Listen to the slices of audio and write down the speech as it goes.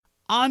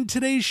On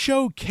today's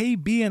show,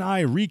 KB and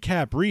I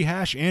recap,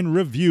 rehash, and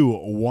review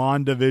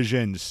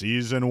WandaVision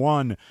Season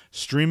 1,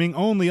 streaming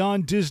only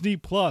on Disney+.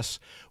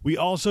 We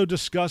also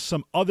discuss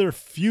some other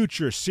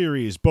future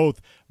series,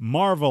 both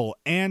Marvel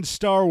and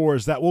Star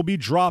Wars, that will be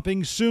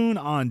dropping soon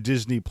on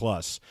Disney+.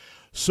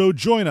 So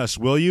join us,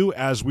 will you,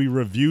 as we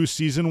review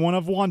Season 1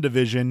 of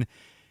WandaVision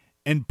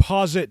and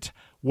posit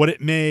what it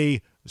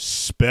may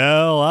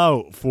spell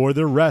out for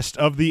the rest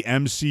of the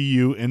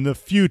MCU in the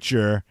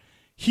future,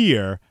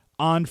 here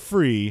on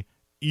Free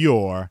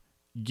Your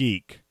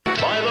Geek.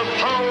 By the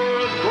power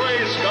of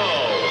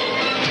Grayskull,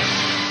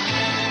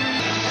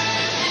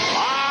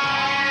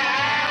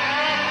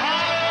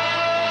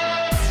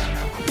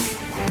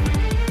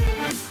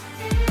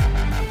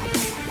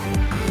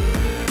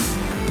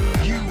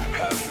 You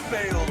have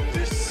failed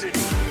this city.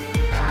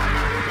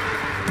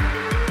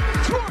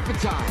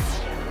 Traumatized.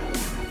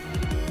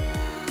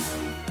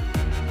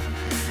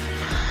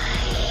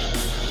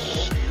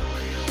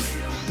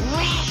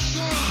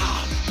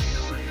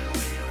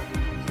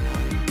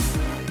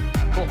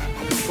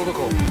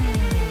 Go.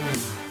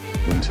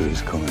 Winter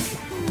is coming.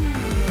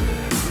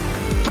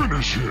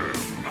 finish him.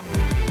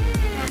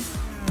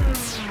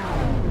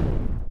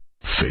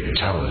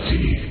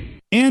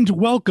 Fatality. And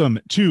welcome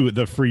to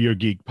the Free Your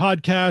Geek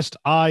podcast.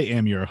 I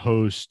am your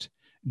host,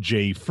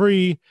 Jay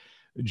Free.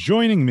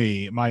 Joining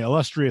me, my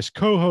illustrious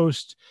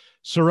co-host,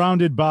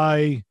 surrounded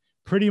by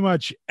pretty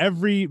much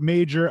every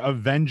major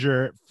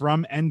Avenger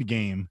from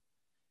Endgame,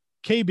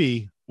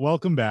 KB.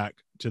 Welcome back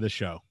to the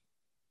show.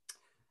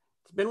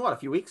 It's been a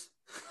few weeks?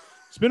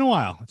 It's been a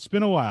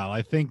while.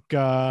 I think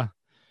the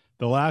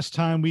last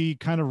time we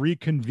kind of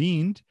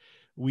reconvened,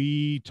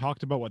 we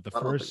talked about the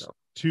first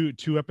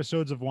two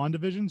episodes of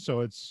WandaVision.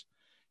 So it's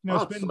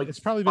it's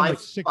probably been like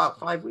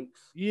 5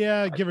 weeks.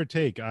 Yeah, give or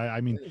take.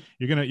 I mean,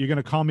 you're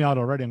gonna call me out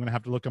already. I'm gonna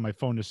have to look at my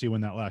phone to see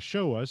when that last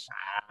show was.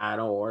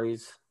 No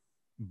worries.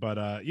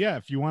 But yeah,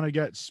 if you want to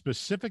get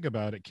specific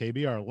about it,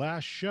 KB, our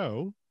last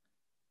show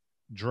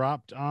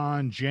dropped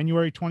on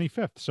January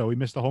 25th. So we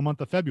missed the whole month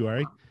of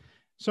February.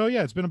 So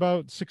yeah, it's been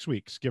about 6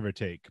 weeks, give or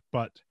take.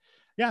 But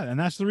yeah, and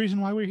that's the reason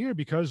why we're here,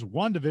 because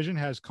WandaVision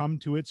has come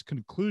to its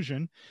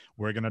conclusion.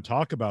 We're going to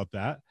talk about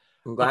that.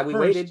 I'm glad we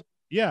waited.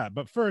 Yeah,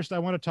 but first I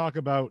want to talk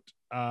about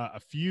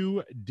a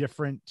few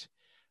different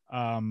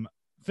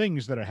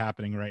things that are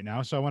happening right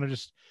now. So I want to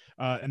just,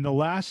 in the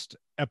last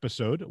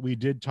episode, we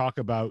did talk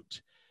about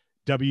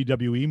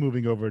WWE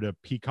moving over to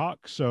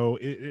Peacock. So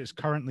it is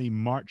currently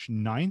March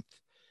 9th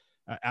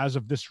as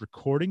of this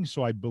recording.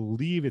 So I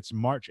believe it's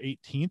March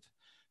 18th.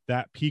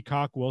 That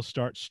Peacock will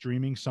start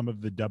streaming some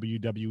of the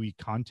WWE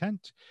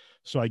content.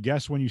 So I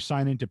guess when you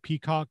sign into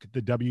Peacock,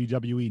 the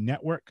WWE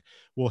network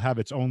will have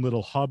its own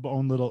little hub,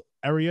 own little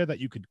area that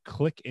you could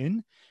click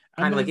in.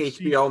 Kind of like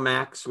HBO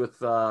Max with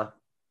some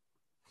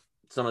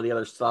of the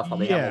other stuff. How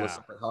they have all the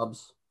separate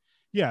hubs.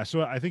 Yeah,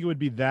 so I think it would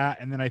be that.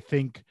 And then I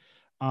think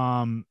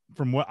from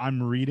what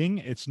I'm reading,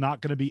 it's not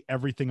going to be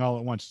everything all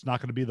at once. It's not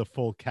going to be the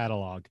full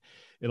catalog.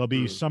 It'll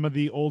be some of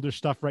the older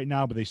stuff right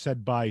now, but they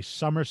said by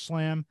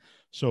SummerSlam,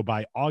 so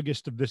by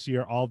August of this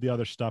year, all the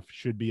other stuff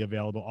should be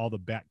available, all the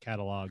back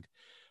catalog.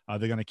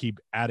 They're going to keep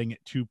adding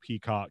it to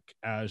Peacock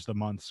as the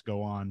months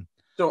go on.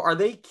 So are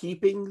they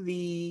keeping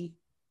the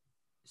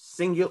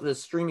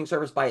streaming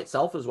service by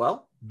itself as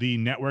well? The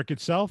network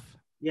itself?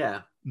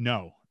 Yeah.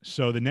 No.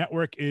 So the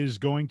network is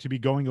going to be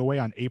going away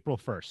on April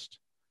 1st.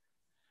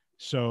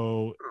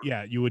 So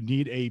yeah, you would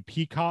need a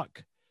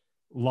Peacock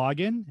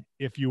login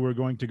if you were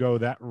going to go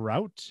that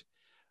route.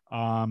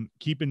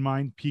 Keep in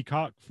mind,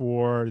 Peacock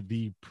for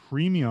the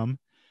premium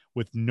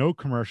with no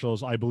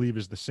commercials, I believe,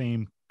 is the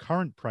same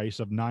current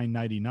price of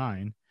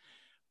 $9.99.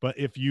 But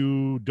if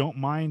you don't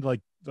mind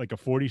like a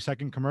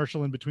 40-second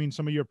commercial in between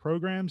some of your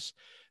programs,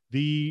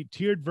 the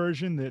tiered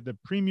version, the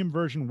premium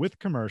version with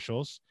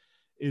commercials,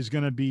 is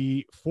going to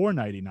be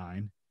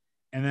 $4.99.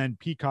 And then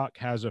Peacock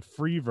has a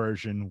free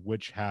version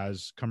which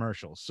has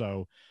commercials.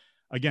 So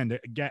again, to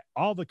get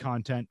all the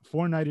content,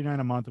 $4.99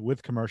 a month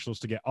with commercials.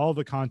 To get all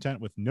the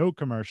content with no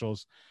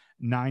commercials,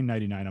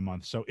 $9.99 a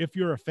month. So if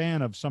you're a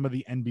fan of some of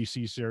the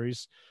NBC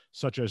series,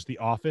 such as The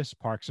Office,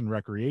 Parks and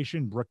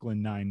Recreation,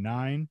 Brooklyn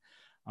Nine-Nine,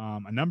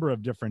 a number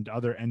of different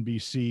other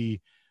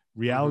NBC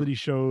reality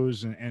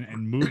shows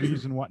and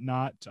movies and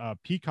whatnot,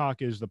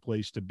 Peacock is the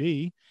place to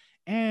be.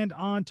 And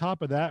on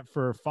top of that,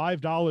 for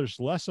 $5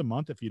 less a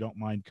month, if you don't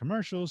mind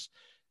commercials,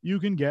 you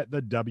can get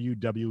the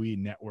WWE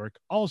Network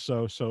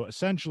also. So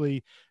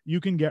essentially, you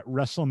can get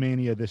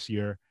WrestleMania this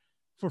year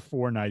for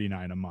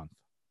 $4.99 a month.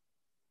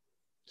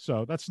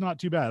 So that's not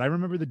too bad. I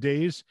remember the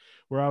days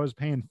where I was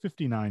paying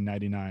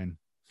 $59.99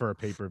 for a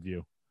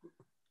pay-per-view.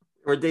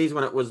 Or days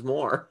when it was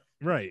more.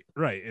 Right.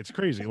 It's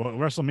crazy. Well,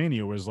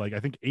 WrestleMania was like, I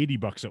think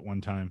 $80 at one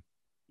time.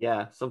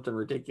 Yeah, something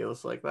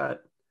ridiculous like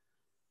that.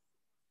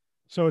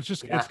 So it's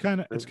just it's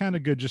kind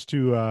of good just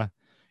to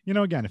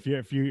again,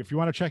 if you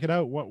want to check it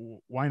out,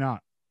 why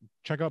not?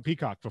 Check out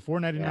Peacock for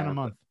 $4.99 a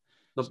month.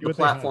 The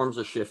platforms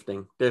are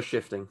shifting. They're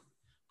shifting.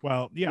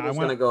 Well, yeah, it's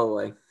going to go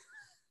away.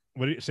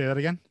 What do you say that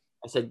again?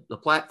 I said the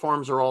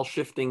platforms are all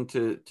shifting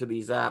to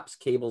these apps.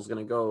 Cable's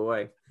going to go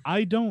away.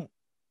 I don't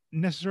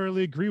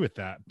necessarily agree with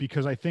that,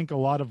 because I think a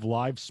lot of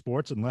live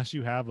sports, unless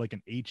you have like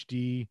an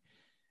HD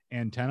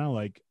antenna,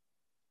 like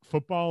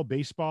football,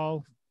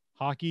 baseball,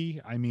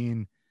 hockey, I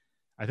mean,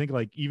 I think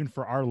like even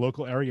for our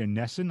local area,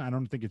 Nesson, I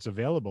don't think it's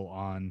available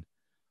on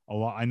a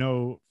lot. I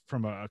know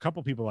from a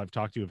couple people I've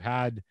talked to have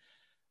had,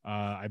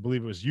 I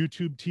believe it was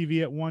YouTube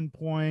TV at one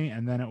point,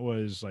 and then it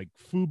was like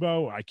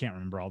Fubo. I can't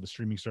remember all the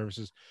streaming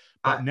services,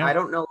 but I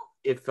don't know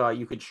if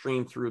you could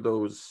stream through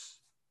those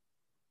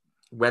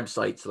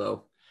websites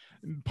though.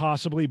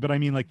 possibly, but I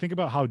mean, like, think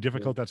about how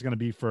difficult that's going to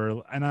be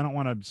for, and I don't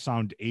want to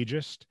sound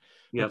ageist,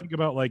 but think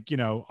about like,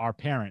 our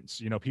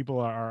parents, people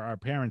are our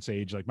parents'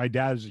 age. Like my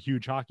dad is a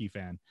huge hockey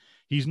fan.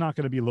 He's not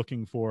going to be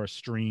looking for a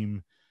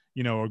stream,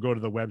 or go to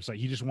the website.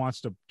 He just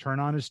wants to turn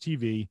on his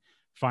TV,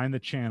 find the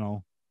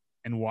channel,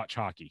 and watch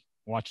hockey.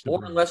 Watch the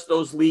or unless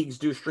those leagues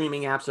do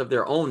streaming apps of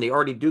their own. They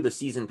already do the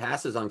season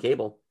passes on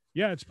cable.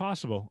 Yeah, it's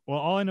possible. Well,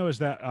 all I know is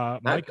that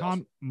my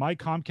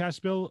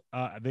Comcast bill,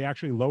 they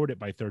actually lowered it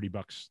by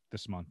 $30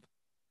 this month.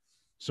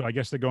 So I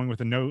guess they're going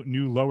with a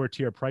new lower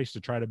tier price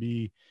to try to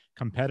be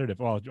competitive.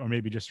 Well, or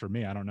maybe just for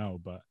me, I don't know,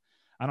 but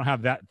I don't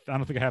have that. I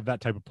don't think I have that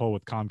type of pull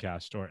with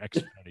Comcast or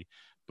Xfinity.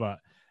 But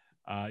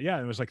yeah,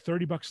 it was like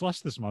 $30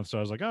 less this month. So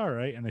I was like, all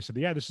right. And they said,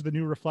 yeah, this is the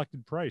new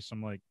reflected price.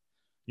 I'm like,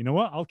 you know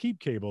what? I'll keep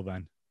cable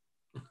then.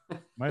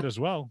 Might as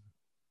well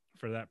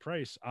for that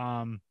price.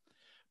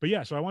 But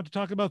yeah, so I want to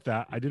talk about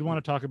that. I did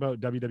want to talk about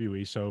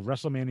WWE. So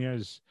WrestleMania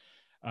is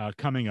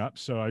coming up.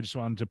 So I just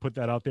wanted to put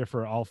that out there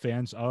for all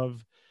fans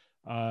of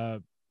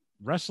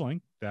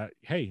wrestling, that,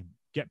 hey,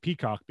 get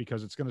Peacock,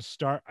 because it's going to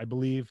start, I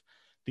believe,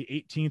 the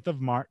 18th of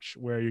March,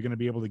 where you're going to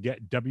be able to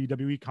get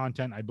WWE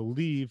content. I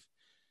believe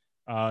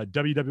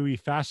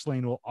WWE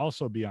Fastlane will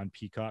also be on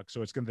Peacock.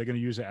 So they're going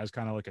to use it as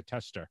kind of like a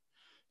tester.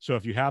 So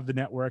if you have the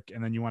network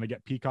and then you want to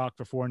get Peacock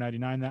for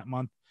 $4.99 that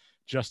month,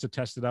 just to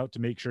test it out to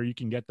make sure you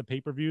can get the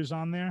pay-per-views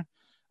on there,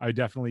 I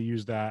definitely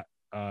use that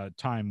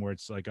time where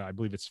it's like, I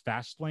believe it's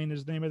Fastlane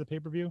is the name of the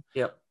pay-per-view.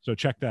 Yep. So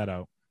check that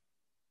out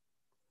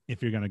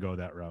if you're going to go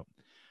that route.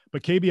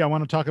 But KB, I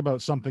want to talk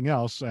about something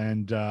else,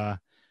 and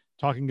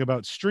talking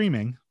about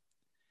streaming.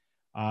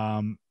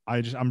 I'm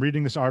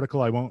reading this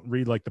article. I won't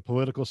read like the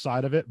political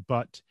side of it,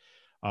 but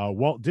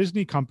Walt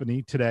Disney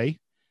Company today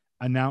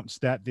announced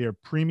that their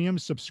premium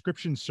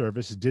subscription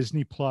service,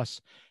 Disney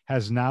Plus,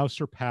 has now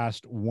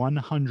surpassed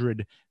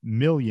 100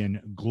 million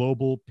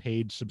global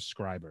paid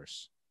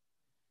subscribers.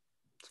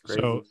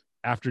 So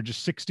after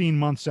just 16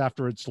 months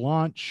after its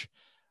launch,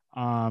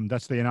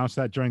 they announced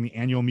that during the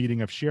annual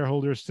meeting of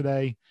shareholders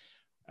today.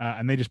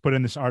 And they just put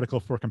in this article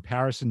for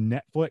comparison.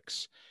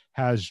 Netflix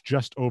has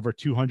just over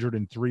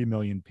 203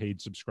 million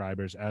paid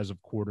subscribers as of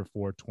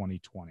Q4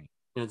 2020.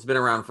 And it's been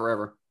around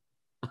forever.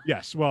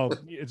 Yes, well,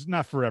 it's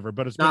not forever,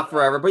 but it's not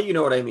forever, but you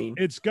know what I mean.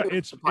 It's got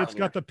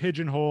the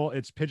pigeonhole.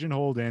 It's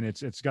pigeonholed in.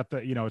 It's got the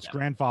it's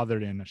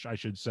grandfathered in, I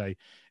should say.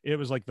 It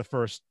was like the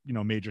first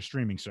major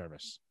streaming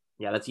service.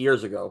 Yeah, that's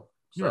years ago.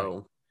 So,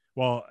 right.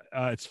 Well,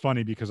 it's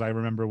funny because I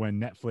remember when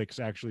Netflix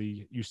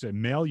actually used to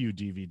mail you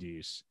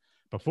DVDs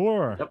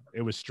before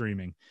it was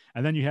streaming,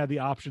 and then you had the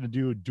option to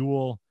do a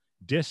dual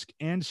disc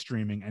and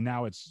streaming, and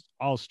now it's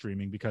all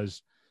streaming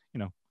because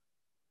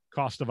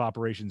cost of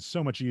operations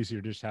so much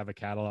easier to just have a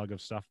catalog of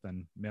stuff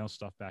than mail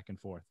stuff back and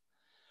forth.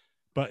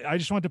 But I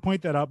just want to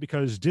point that out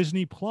because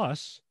Disney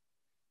Plus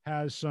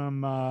has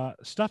some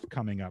stuff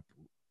coming up.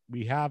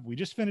 We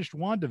just finished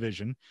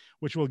WandaVision,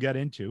 which we'll get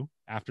into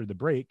after the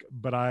break,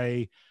 but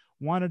I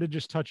wanted to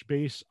just touch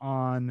base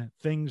on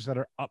things that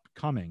are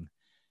upcoming.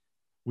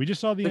 We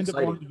just saw the end of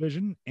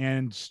WandaVision,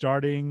 and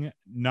starting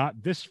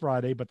not this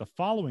Friday, but the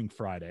following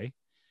Friday,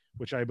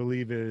 which I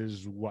believe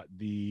is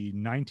the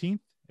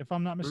 19th, if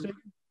I'm not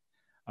mistaken.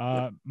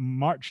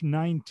 March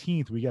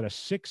 19th, we got a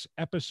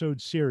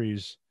 6-episode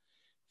series,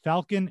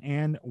 Falcon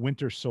and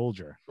Winter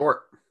Soldier.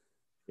 Short.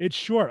 It's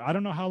short. I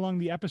don't know how long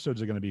the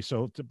episodes are going to be.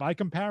 So by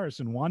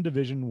comparison,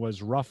 WandaVision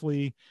was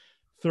roughly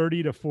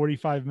 30 to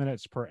 45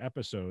 minutes per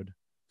episode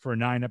for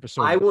 9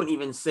 episodes. I wouldn't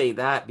even say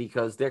that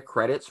because their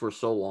credits were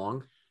so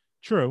long.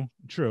 True.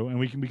 And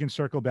we can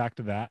circle back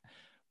to that.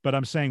 But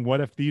I'm saying,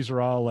 what if these are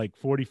all like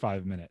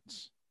 45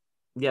 minutes?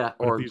 Yeah.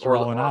 Or if these are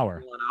all an hour.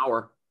 An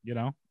hour.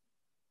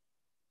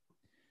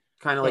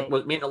 Kind of like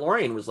what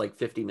Mandalorian was like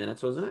 50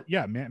 minutes, wasn't it?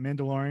 Yeah,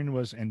 Mandalorian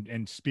was.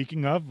 And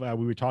speaking of,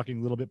 we were talking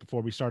a little bit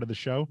before we started the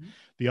show.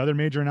 The other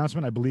major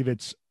announcement, I believe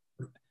it's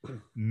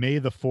May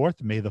the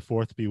 4th. May the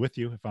 4th be with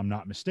you, if I'm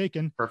not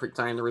mistaken. Perfect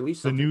time to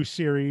release the new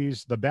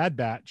series. The Bad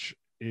Batch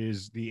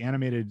is the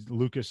animated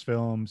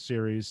Lucasfilm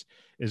series,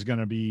 is going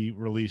to be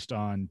released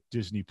on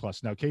Disney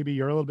Plus. Now, KB,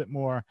 you're a little bit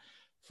more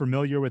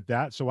familiar with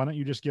that. So why don't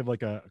you just give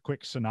like a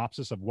quick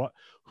synopsis of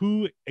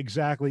who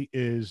exactly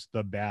is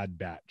the Bad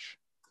Batch?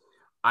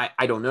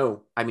 I don't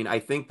know. I mean, I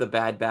think the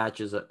Bad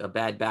Batch is a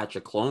bad batch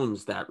of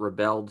clones that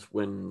rebelled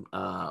when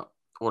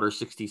Order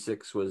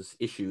 66 was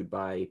issued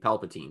by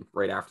Palpatine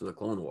right after the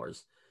Clone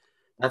Wars.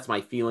 That's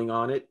my feeling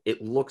on it.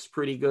 It looks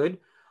pretty good.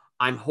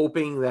 I'm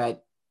hoping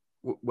that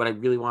what I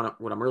really want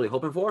to, what I'm really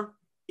hoping for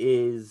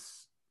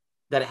is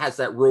that it has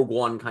that Rogue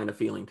One kind of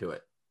feeling to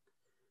it.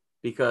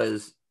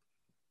 Because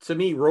to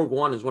me, Rogue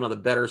One is one of the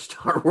better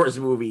Star Wars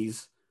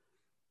movies,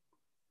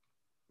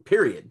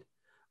 period.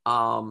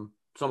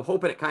 So I'm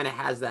hoping it kind of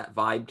has that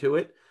vibe to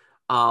it,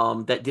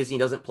 that Disney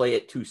doesn't play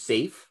it too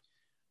safe.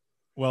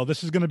 Well,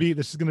 this is going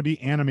to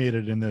be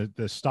animated in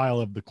the style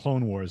of the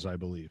Clone Wars, I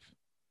believe.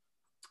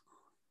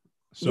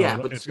 So yeah,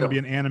 but it's going to be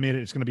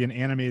an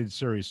animated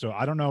series. So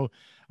I don't know.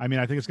 I mean,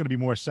 I think it's going to be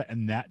more set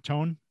in that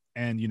tone.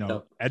 And, you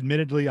know,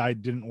 admittedly, I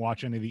didn't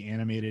watch any of the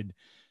animated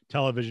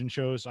television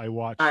shows. I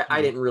watched.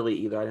 I didn't really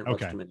either. I didn't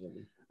watch too many of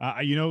them.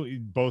 You know,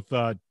 both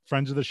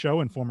friends of the show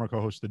and former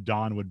co-host, the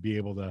Don, would be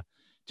able to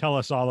tell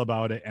us all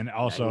about it. And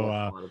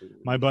also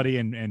my buddy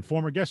and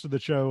former guest of the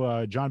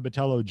show, John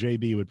Botello,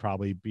 JB, would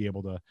probably be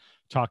able to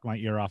talk my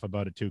ear off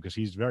about it too, because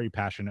he's very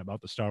passionate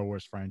about the Star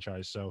Wars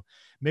franchise. So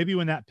maybe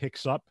when that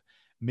picks up,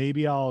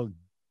 maybe I'll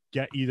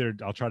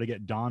try to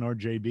get Don or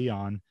JB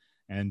on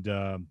and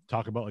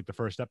talk about like the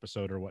first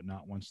episode or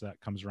whatnot once that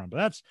comes around.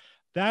 But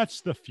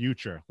that's the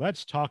future.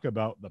 Let's talk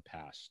about the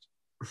past.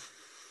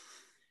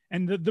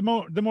 And the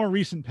more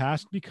recent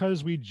past,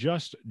 because we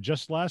just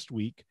last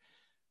week,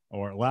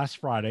 or last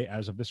Friday,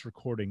 as of this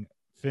recording,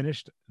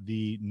 finished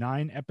the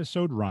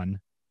 9-episode run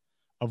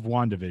of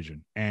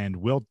WandaVision, and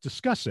we'll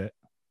discuss it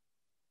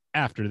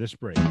after this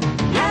break.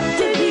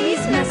 After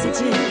these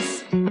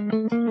messages,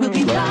 we'll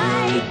be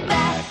right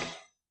back.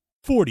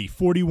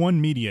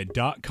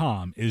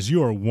 4041media.com is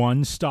your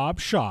one-stop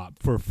shop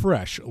for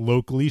fresh,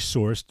 locally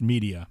sourced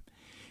media.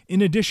 In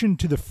addition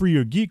to the Free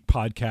Your Geek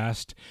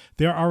podcast,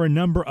 there are a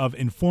number of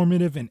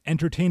informative and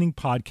entertaining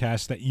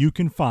podcasts that you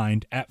can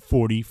find at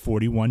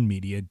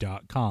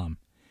 4041media.com.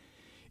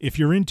 If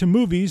you're into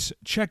movies,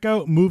 check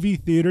out Movie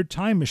Theater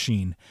Time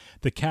Machine.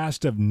 The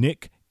cast of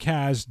Nick,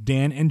 Kaz,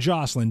 Dan, and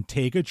Jocelyn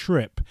take a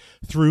trip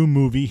through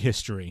movie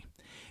history.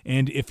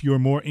 And if you're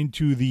more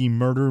into the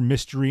murder,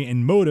 mystery,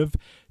 and motive,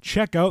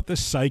 check out the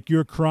Psych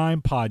Your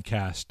Crime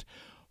podcast.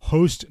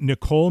 Host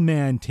Nicole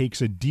Mann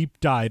takes a deep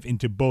dive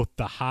into both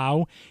the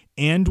how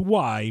and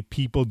why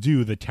people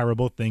do the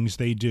terrible things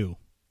they do.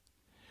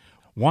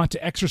 Want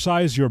to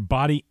exercise your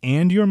body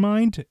and your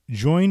mind?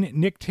 Join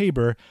Nick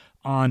Tabor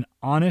on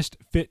Honest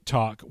Fit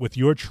Talk with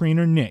your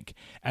trainer Nick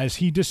as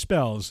he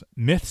dispels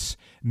myths,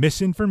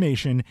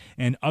 misinformation,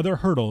 and other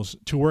hurdles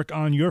to work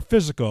on your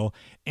physical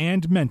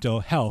and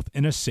mental health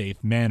in a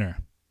safe manner.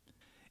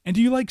 And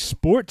do you like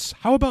sports?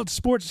 How about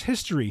sports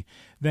history?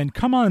 Then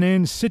come on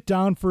in, sit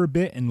down for a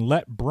bit, and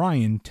let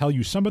Brian tell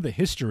you some of the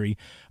history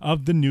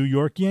of the New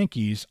York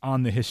Yankees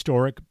on the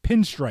historic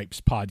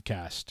Pinstripes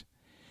podcast.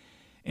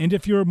 And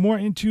if you're more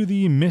into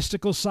the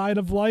mystical side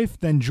of life,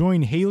 then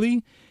join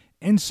Haley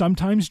and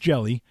sometimes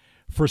Jelly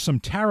for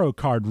some tarot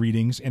card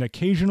readings and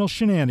occasional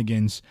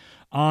shenanigans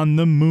on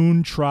the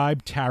Moon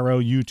Tribe Tarot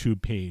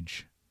YouTube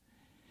page.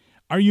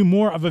 Are you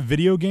more of a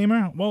video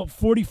gamer? Well,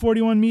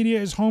 4041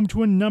 Media is home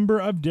to a number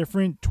of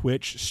different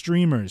Twitch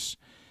streamers.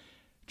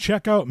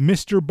 Check out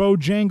Mr.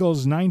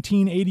 Bojangles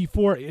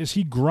 1984 as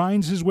he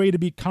grinds his way to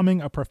becoming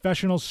a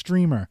professional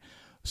streamer.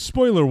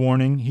 Spoiler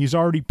warning, he's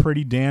already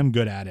pretty damn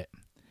good at it.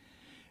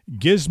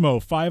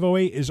 Gizmo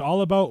 508 is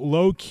all about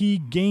low-key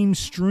game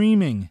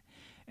streaming.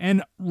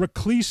 And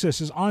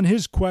Reclesis is on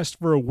his quest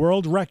for a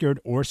world record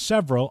or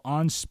several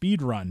on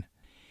speedrun.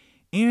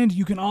 And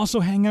you can also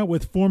hang out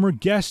with former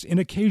guest and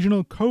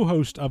occasional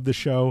co-host of the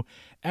show,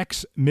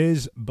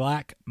 ex-Ms.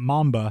 Black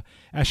Mamba,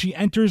 as she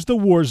enters the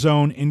war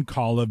zone in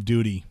Call of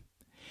Duty.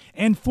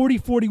 And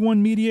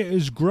 4041 Media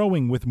is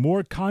growing with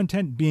more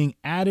content being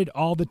added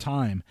all the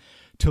time.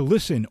 To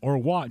listen or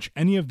watch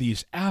any of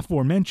these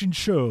aforementioned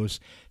shows,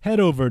 head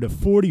over to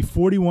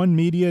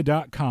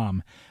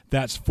 4041media.com.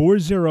 That's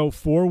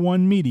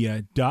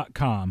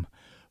 4041media.com.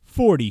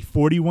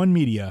 4041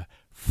 Media,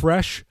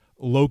 fresh,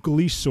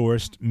 locally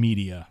sourced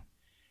media.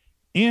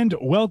 And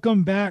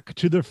welcome back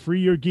to the Free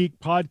Your Geek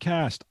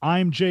podcast.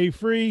 I'm Jay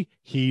Free,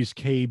 he's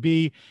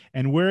KB,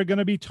 and we're going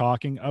to be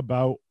talking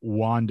about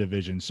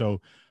WandaVision.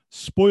 So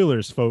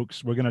spoilers,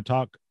 folks. We're going to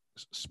talk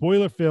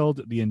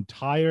spoiler-filled the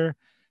entire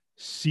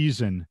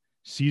season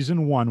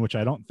 1, which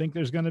I don't think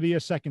there's going to be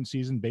a second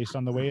season based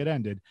on the way it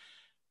ended.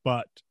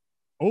 But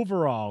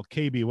overall,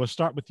 KB, we'll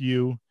start with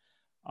you.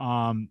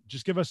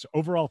 Just give us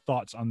overall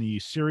thoughts on the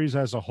series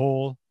as a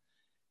whole,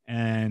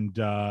 and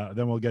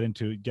then we'll get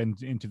into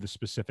the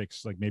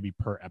specifics, like maybe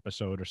per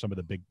episode or some of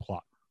the big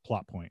plot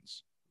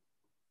points.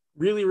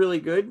 Really, really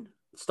good.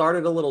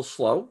 Started a little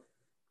slow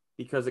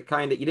because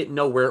you didn't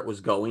know where it was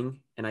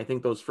going. And I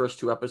think those first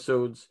 2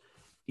 episodes,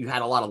 you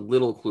had a lot of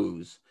little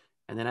clues.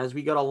 And then as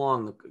we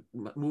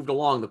moved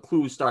along, the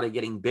clues started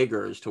getting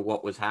bigger as to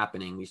what was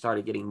happening. We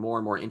started getting more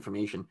and more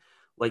information.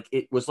 Like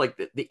it was like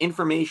the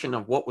information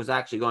of what was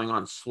actually going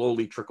on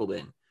slowly trickled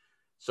in.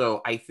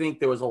 So I think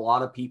there was a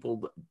lot of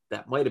people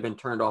that might have been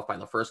turned off by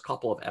the first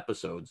couple of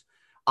episodes,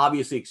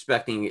 obviously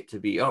expecting it to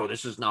be, oh,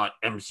 this is not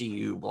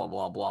MCU, blah,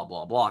 blah, blah,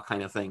 blah, blah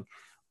kind of thing.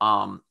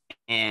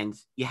 And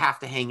you have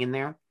to hang in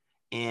there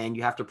and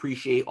you have to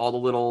appreciate all the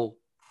little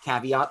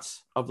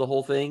caveats of the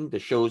whole thing, the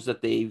shows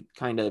that they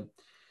kind of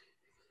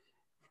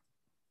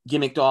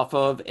gimmicked off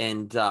of,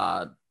 and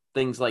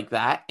things like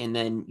that. And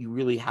then you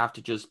really have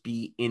to just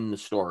be in the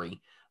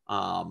story.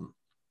 And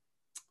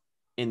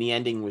the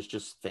ending was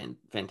just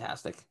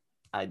fantastic.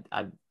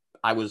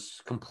 I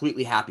was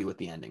completely happy with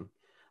the ending.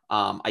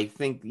 I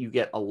think you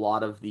get a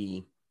lot of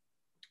the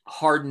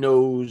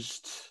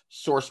hard-nosed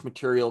source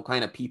material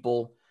kind of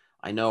people.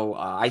 I know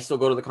I still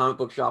go to the comic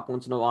book shop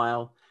once in a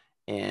while,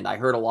 and I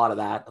heard a lot of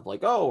that of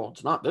like, oh,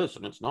 it's not this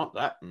and it's not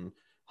that, and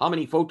how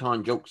many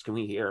photon jokes can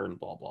we hear, and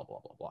blah blah blah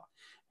blah blah.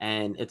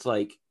 And it's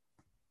like,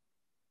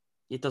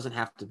 it doesn't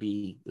have to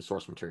be the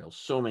source material.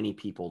 So many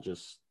people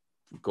just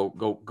go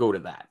to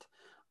that.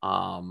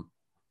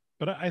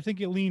 But I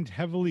think it leaned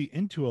heavily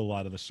into a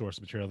lot of the source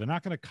material. They're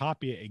not going to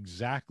copy it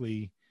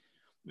exactly.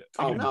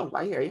 Oh Again, no,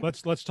 I hear you.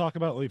 Let's talk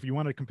about, if you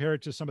want to compare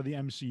it to some of the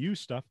MCU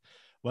stuff,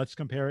 let's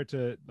compare it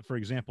to, for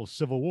example,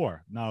 Civil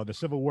War. Now, the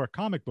Civil War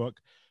comic book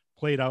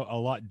played out a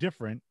lot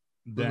different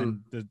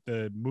than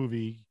the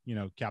movie,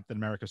 Captain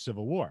America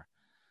Civil War.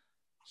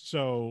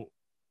 So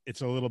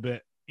it's a little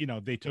bit,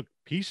 they took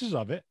pieces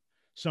of it,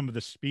 some of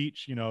the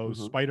speech,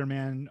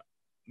 Spider-Man,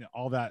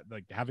 all that,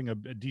 like having a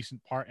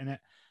decent part in it,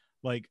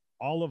 like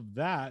all of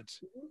that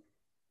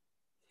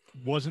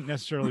wasn't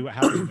necessarily what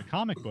happened in the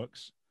comic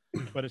books,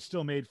 but it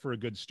still made for a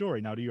good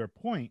story. Now, to your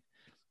point,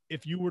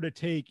 if you were to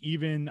take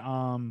even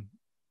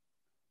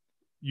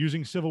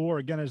using Civil War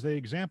again as the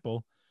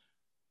example,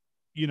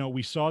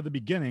 we saw the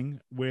beginning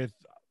with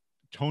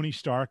Tony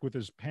Stark with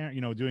his parent,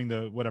 doing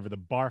the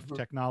barf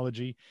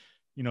technology,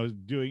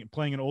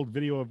 playing an old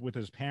video with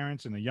his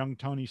parents and a young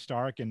Tony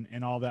Stark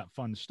and all that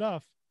fun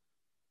stuff.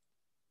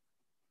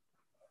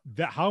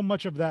 That how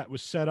much of that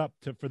was set up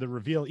for the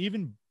reveal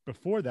even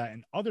before that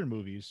in other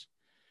movies,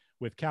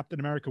 with Captain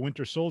America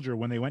Winter Soldier,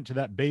 when they went to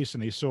that base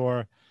and they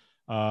saw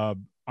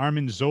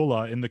Armin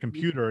Zola in the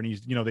computer, and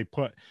he's, they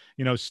put,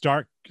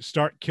 Stark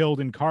killed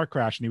in car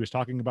crash, and he was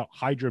talking about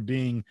Hydra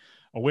being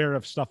aware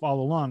of stuff all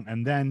along.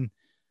 And then,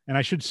 and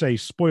I should say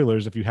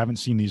spoilers if you haven't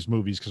seen these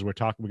movies, because we're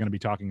going to be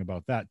talking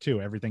about that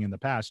too, everything in the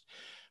past.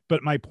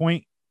 But my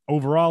point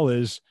overall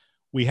is,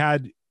 we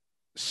had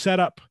set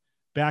up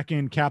back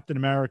in Captain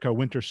America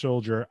Winter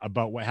Soldier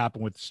about what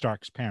happened with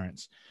Stark's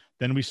parents.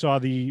 Then we saw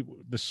the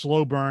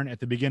slow burn at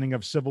the beginning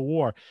of Civil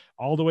War,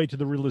 all the way to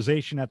the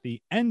realization at the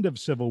end of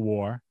Civil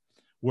War,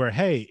 where,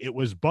 hey, it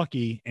was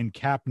Bucky, and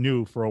Cap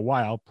knew for a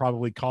while,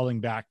 probably calling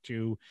back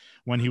to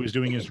when he was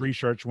doing his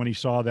research, when he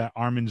saw that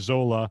Armin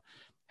Zola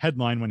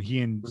headline when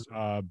he and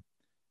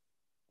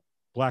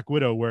Black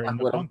Widow were in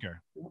the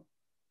bunker.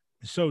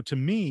 So to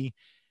me,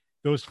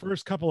 those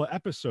first couple of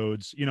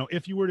episodes,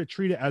 if you were to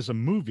treat it as a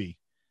movie,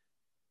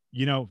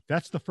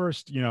 that's the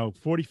first,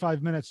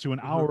 45 minutes to an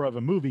hour of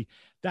a movie.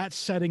 That's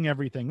setting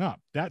everything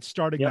up. That's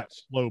starting that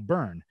slow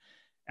burn.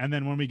 And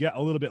then when we get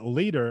a little bit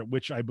later,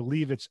 which I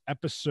believe it's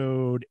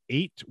episode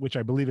 8, which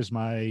I believe is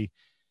my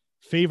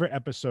favorite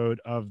episode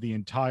of the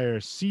entire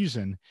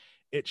season,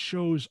 it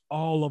shows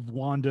all of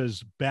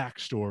Wanda's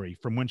backstory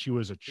from when she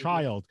was a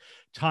child,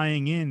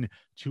 tying in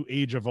to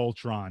Age of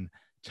Ultron,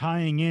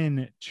 tying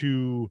in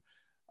to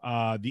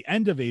the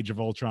end of Age of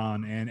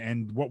Ultron,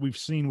 and what we've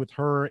seen with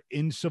her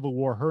in Civil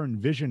War, her and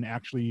Vision,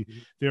 actually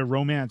their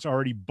romance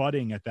already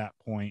budding at that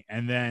point.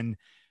 And then,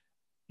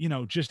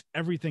 just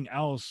everything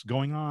else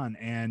going on.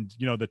 And,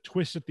 the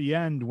twist at the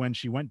end when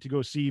she went to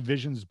go see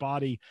Vision's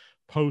body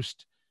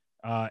post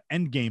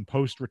Endgame,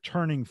 post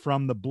returning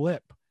from the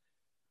blip,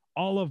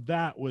 all of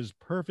that was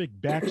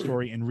perfect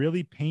backstory and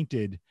really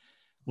painted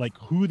like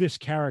who this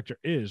character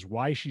is,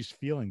 why she's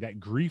feeling that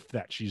grief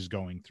that she's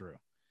going through.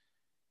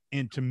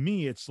 And to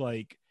me, it's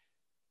like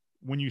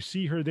when you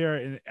see her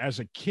there as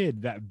a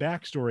kid, that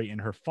backstory,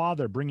 and her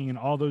father bringing in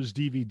all those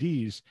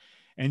DVDs,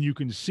 and you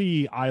can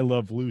see I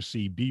Love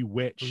Lucy,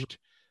 Bewitched,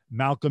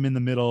 Malcolm in the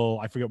Middle,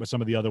 I forget what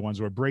some of the other ones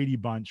were, Brady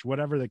Bunch,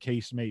 whatever the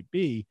case may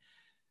be.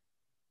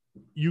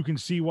 You can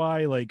see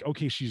why, like,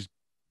 okay, she's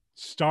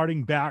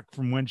starting back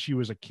from when she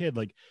was a kid.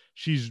 Like,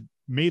 she's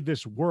made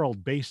this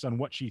world based on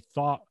what she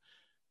thought,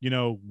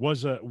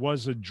 was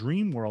a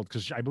dream world.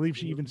 Because I believe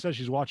she even says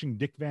she's watching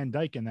Dick Van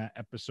Dyke in that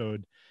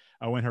episode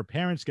when her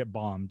parents get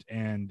bombed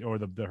or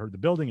the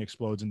building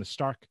explodes and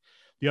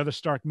the other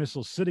Stark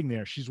missiles sitting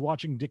there. She's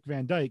watching Dick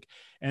Van Dyke,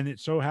 and it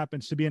so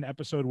happens to be an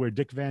episode where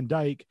Dick Van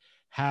Dyke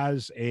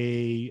has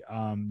a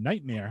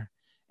nightmare,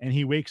 and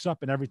he wakes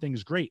up and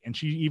everything's great. And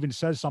she even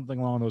says something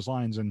along those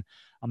lines, and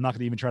I'm not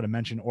going to even try to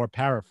mention or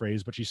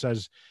paraphrase, but she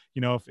says,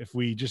 if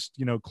we just,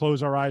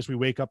 close our eyes, we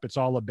wake up, it's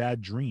all a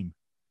bad dream.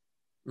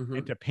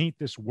 And to paint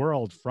this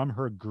world from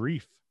her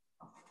grief,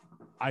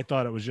 I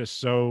thought it was just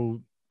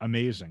so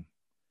amazing.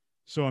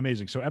 So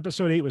amazing. So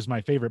episode 8 was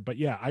my favorite, but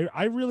yeah,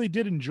 I really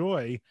did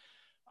enjoy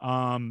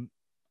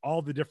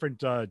all the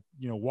different,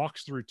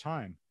 walks through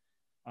time.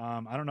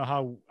 I don't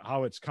know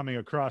how it's coming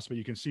across, but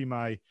you can see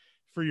my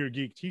For Your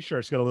Geek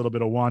t-shirt's got a little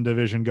bit of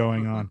WandaVision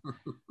going on.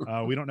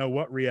 We don't know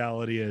what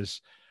reality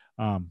is.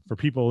 For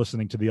people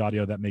listening to the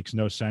audio, that makes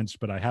no sense,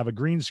 but I have a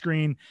green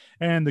screen,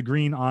 and the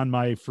green on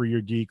my Free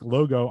Your Geek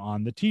logo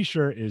on the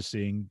t-shirt is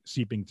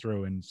seeping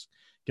through and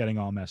getting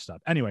all messed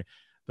up. Anyway,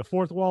 the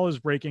fourth wall is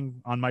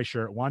breaking on my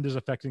shirt. Wanda's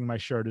affecting my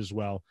shirt as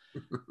well.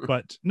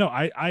 But no,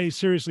 I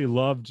seriously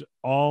loved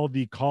all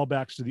the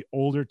callbacks to the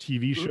older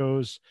TV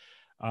shows.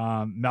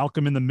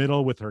 Malcolm in the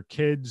Middle with her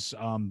kids,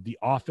 The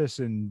Office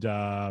and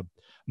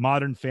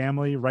Modern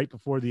Family right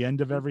before the end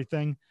of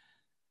everything.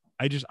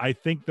 I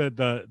think that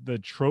the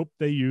trope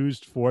they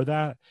used for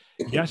that,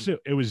 yes,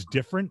 it was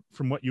different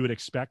from what you would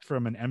expect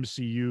from an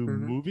MCU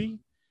movie,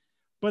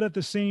 but at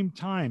the same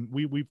time,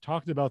 we've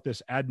talked about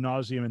this ad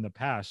nauseum in the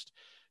past.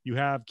 You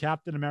have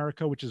Captain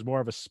America, which is more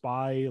of a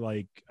spy,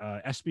 like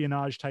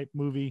espionage type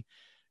movie.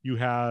 You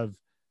have,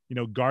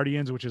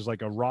 Guardians, which is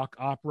like a rock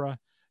opera.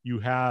 You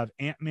have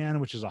Ant-Man,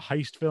 which is a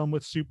heist film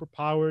with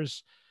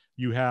superpowers.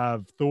 You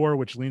have Thor,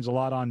 which leans a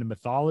lot on the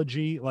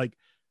mythology.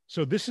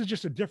 So this is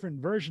just a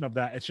different version of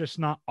that. It's just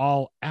not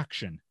all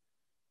action.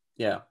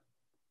 Yeah.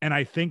 And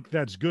I think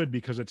that's good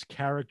because it's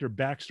character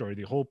backstory.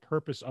 The whole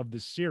purpose of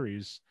this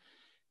series,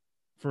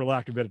 for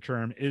lack of a better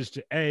term, is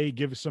to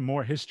give some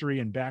more history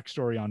and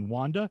backstory on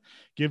Wanda,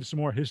 give some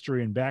more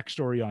history and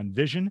backstory on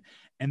Vision,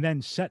 and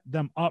then set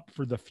them up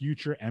for the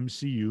future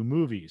MCU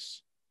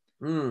movies.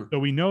 So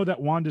we know that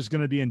Wanda's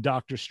going to be in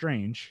Doctor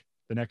Strange,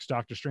 the next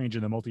Doctor Strange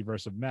in the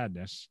Multiverse of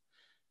Madness.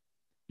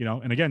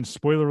 And again,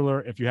 spoiler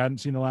alert if you hadn't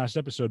seen the last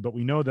episode, but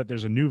we know that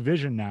there's a new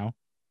Vision now.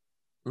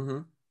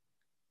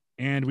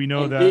 And we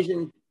know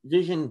that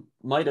Vision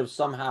might have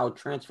somehow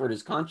transferred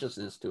his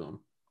consciousness to him.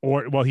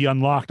 He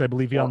unlocked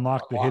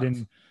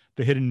the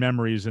hidden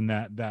memories in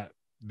that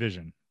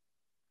Vision.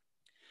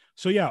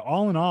 So yeah,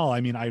 all in all, I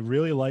mean, I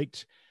really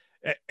liked,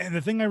 and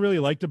the thing I really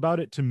liked about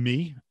it, to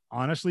me,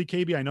 honestly,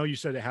 KB, I know you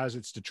said it has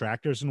its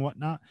detractors and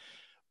whatnot,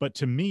 but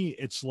to me,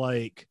 it's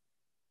like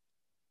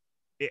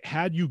it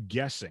had you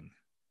guessing.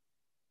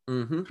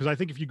 Because I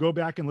think if you go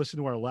back and listen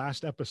to our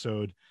last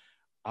episode,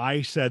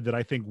 I said that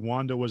I think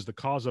Wanda was the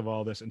cause of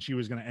all this, and she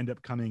was going to end up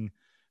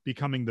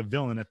becoming the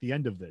villain at the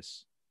end of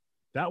this.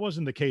 That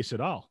wasn't the case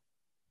at all.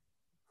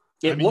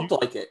 It looked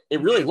like it.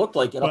 It really looked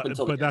like it up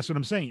until. But that's what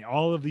I'm saying.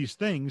 All of these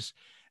things,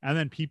 and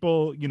then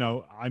people,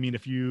 I mean,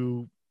 if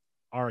you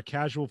are a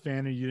casual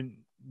fan and you didn't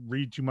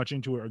read too much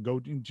into it or go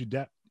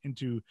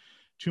into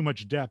too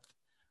much depth,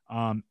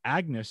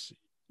 Agnes,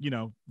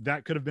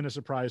 that could have been a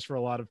surprise for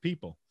a lot of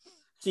people.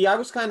 See, I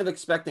was kind of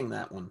expecting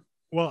that one.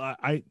 Well,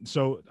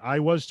 I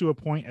was to a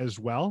point as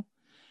well,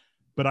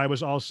 but I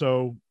was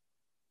also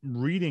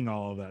reading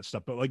all of that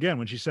stuff. But again,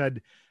 when she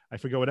said, I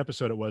forget what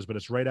episode it was, but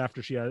it's right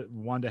after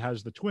Wanda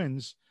has the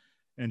twins,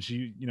 and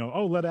she,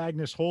 let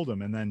Agnes hold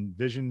him, and then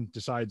Vision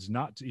decides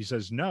not to. He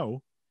says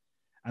no,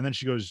 and then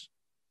she goes,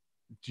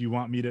 "Do you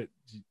want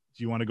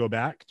to go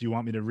back? Do you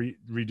want me to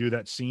redo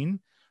that scene?"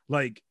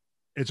 Like,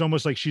 it's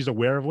almost like she's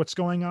aware of what's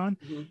going on.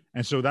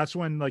 And so that's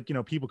when,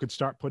 people could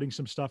start putting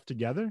some stuff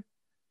together.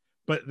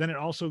 But then it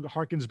also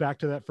harkens back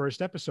to that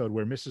first episode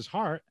where Mrs.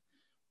 Hart,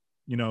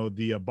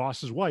 the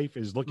boss's wife,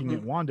 is looking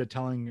at Wanda,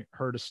 telling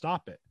her to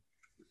stop it.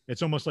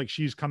 It's almost like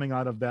she's coming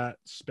out of that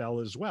spell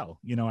as well,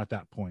 at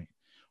that point,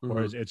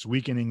 or it's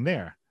weakening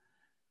there.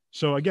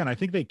 So again, I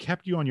think they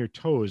kept you on your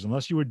toes,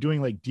 unless you were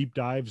doing like deep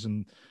dives,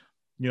 and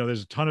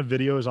there's a ton of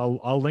videos.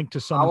 I'll link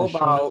to some of the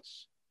show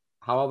notes.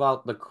 How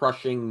about the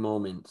crushing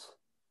moment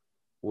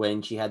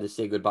when she had to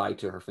say goodbye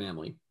to her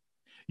family?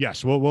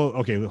 Yes. Well,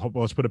 okay.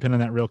 Let's put a pin on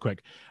that real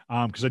quick.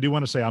 Because I do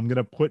want to say, I'm going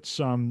to put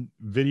some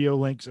video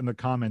links in the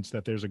comments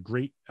that there's a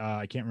great,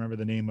 I can't remember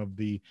the name of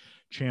the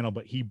channel,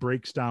 but he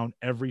breaks down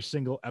every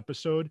single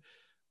episode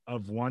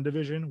of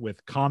WandaVision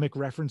with comic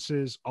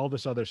references, all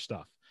this other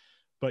stuff.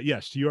 But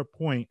yes, to your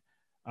point,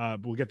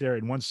 we'll get there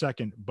in 1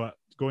 second, but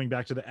going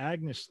back to the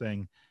Agnes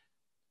thing,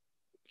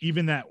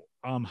 even that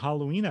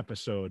Halloween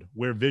episode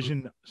where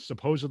Vision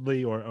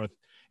supposedly, or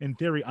in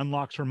theory,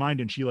 unlocks her mind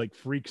and she like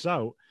freaks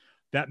out,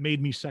 that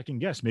made me second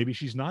guess. Maybe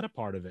she's not a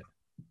part of it.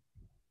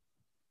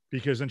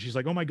 Because then she's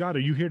like, "Oh my God,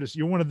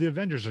 you're one of the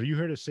Avengers. Are you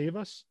here to save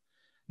us?"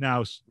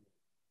 Now,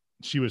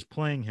 she was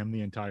playing him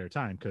the entire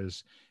time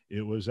because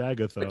it was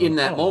Agatha. In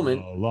that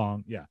moment.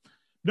 Yeah.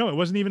 No, it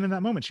wasn't even in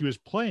that moment. She was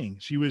playing.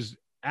 She was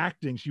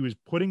acting. She was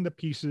putting the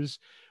pieces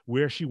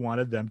where she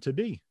wanted them to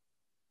be.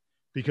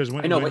 Because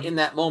but in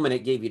that moment, it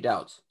gave you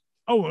doubts.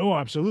 Oh,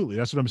 absolutely.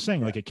 That's what I'm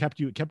saying. Yeah. Like it kept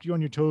you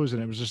on your toes,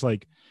 and it was just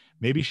like,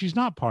 maybe she's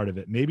not part of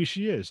it. Maybe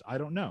she is. I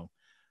don't know.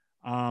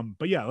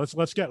 But yeah,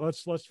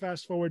 let's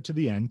fast forward to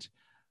the end.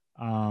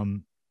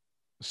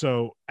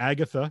 So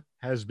Agatha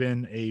has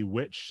been a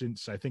witch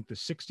since I think the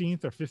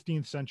 16th or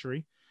 15th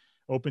century,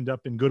 opened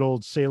up in good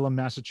old Salem,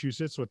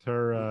 Massachusetts, with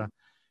her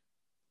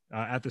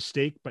at the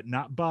stake, but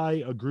not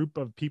by a group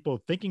of people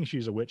thinking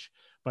she's a witch,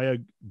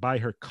 by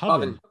her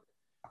coven.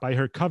 By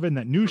her coven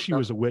that knew she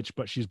was a witch,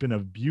 but she's been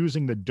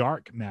abusing the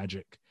dark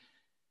magic.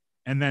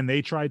 And then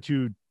they tried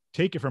to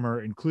take it from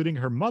her, including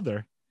her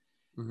mother.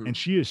 And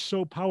she is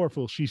so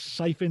powerful. She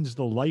siphons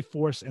the life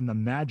force and the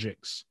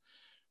magics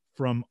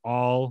from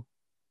all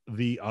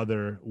the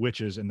other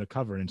witches in the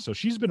coven. And so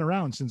she's been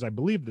around since, I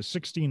believe, the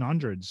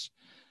 1600s.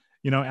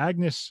 You know,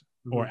 Agnes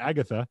or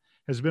Agatha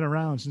has been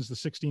around since the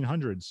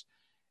 1600s.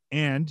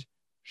 And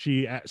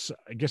she, I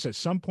guess at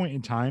some point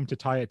in time, to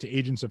tie it to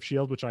Agents of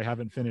S.H.I.E.L.D., which I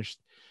haven't finished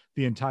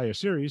the entire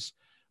series,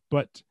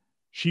 but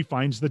she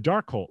finds the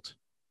Darkhold,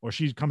 or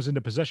she comes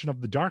into possession of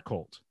the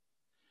Darkhold.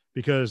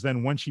 Because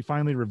then when she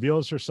finally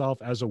reveals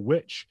herself as a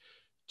witch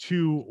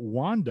to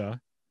Wanda,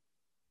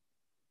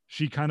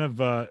 she kind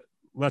of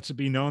lets it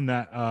be known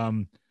that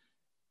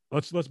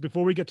let's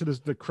before we get to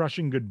the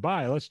crushing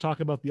goodbye, let's talk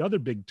about the other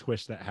big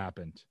twist that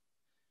happened.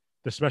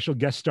 The special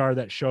guest star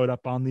that showed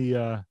up on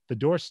the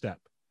doorstep.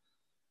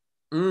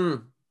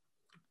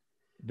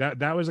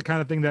 That was the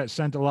kind of thing that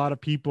sent a lot of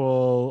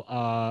people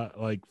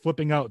like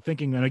flipping out,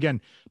 thinking, and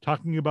again,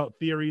 talking about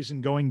theories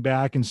and going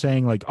back and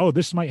saying like, oh,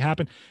 this might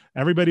happen.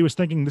 Everybody was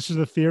thinking this is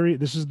the theory,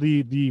 this is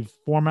the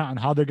format on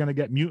how they're going to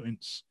get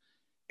mutants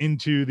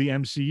into the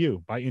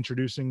MCU by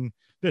introducing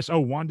this.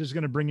 Oh, Wanda's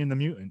going to bring in the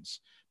mutants,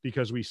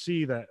 because we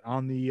see that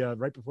on the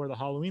right before the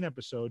Halloween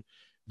episode,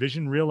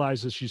 Vision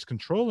realizes she's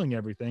controlling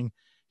everything.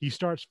 He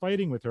starts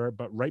fighting with her,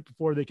 but right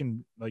before they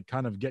can like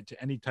kind of get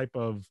to any type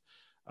of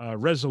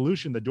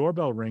resolution, the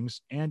doorbell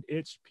rings and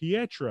it's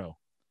Pietro.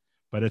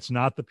 But it's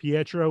not the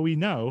Pietro we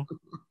know.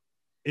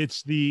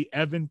 It's the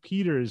Evan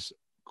Peters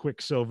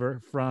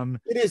Quicksilver from...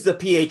 It is the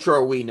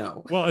Pietro we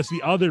know. Well, it's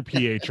the other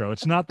Pietro.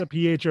 It's not the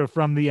Pietro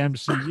from the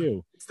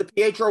MCU. It's the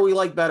Pietro we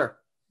like better.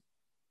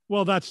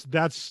 Well, that's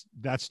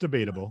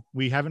debatable.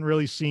 We haven't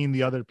really seen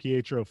the other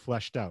Pietro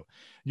fleshed out.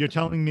 You're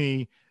telling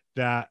me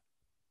that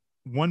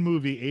one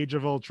movie, Age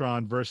of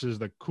Ultron, versus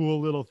the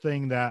cool little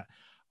thing that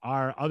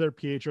our other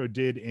Pietro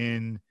did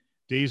in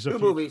Days of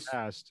Future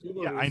Past.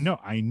 Yeah, I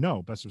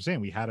know. That's what I'm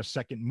saying. We had a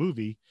second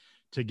movie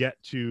to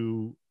get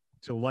to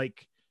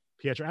like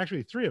Pietro.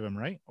 Actually, 3 of them,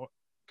 right?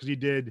 Because he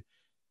did,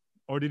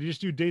 or did he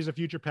just do Days of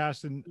Future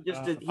Past and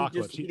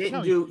Apocalypse? He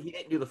didn't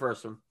do the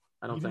first one.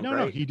 I don't think.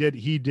 No, he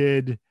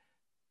did.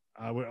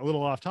 We're a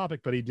little off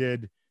topic, but he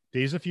did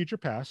Days of Future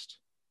Past,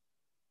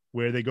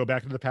 where they go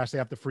back to the past. They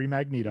have to free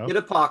Magneto. Did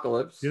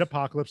Apocalypse,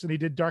 and he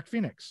did Dark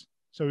Phoenix.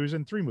 So he was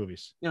in 3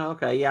 movies.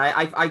 Okay. Yeah,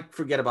 I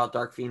forget about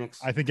Dark Phoenix.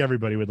 I think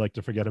everybody would like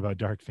to forget about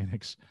Dark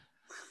Phoenix,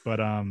 but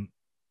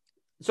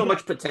so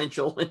much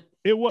potential.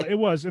 it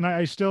was, and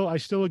I still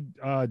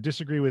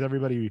disagree with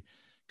everybody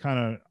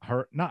kind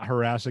of not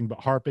harassing, but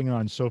harping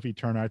on Sophie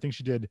Turner. I think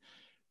she did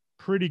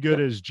pretty good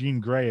as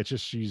Jean Grey. It's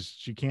just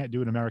she can't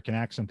do an American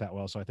accent that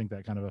well, so I think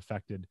that kind of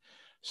affected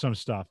some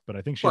stuff. But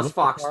I think plus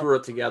Fox threw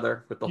it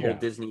together with the whole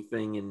Disney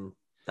thing, and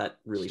that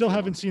really still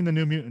haven't seen the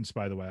New Mutants,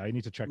 by the way. I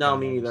need to check. No,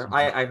 me neither.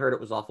 I heard it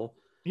was awful.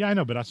 Yeah, I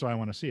know, but that's why I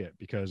want to see it,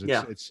 because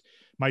it's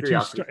my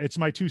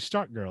two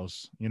Stark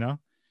girls. You know,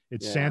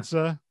 it's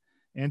Sansa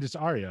and it's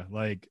Arya.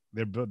 Like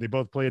they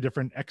both play a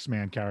different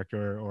X-Man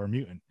character or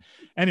mutant.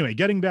 Anyway,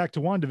 getting back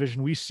to WandaVision,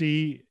 we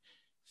see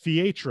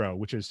Pietro,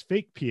 which is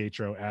fake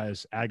Pietro,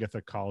 as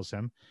Agatha calls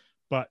him,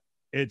 but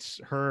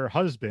it's her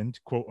husband,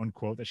 quote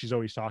unquote, that she's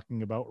always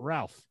talking about,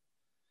 Ralph,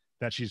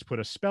 that she's put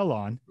a spell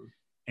on.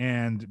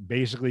 And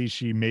basically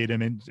she made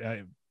him in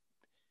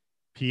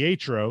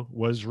Pietro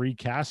was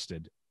recast. I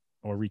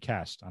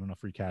don't know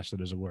if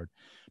recasted is a word,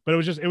 but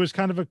it was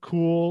kind of a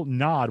cool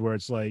nod where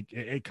it's like,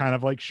 it kind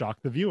of like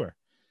shocked the viewer,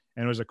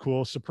 and it was a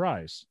cool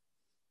surprise.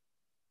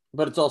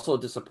 But it's also a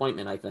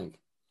disappointment, I think.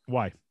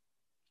 Why?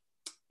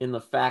 In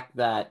the fact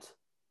that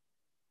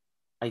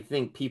I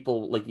think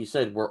people, like you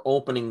said, were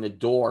opening the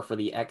door for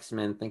the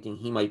X-Men thinking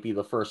he might be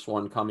the first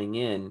one coming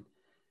in,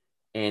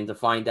 and to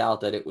find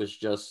out that it was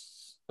just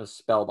a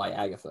spell by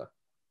Agatha.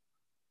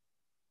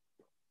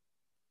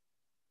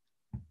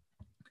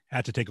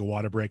 Had to take a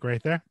water break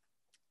right there.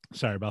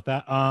 Sorry about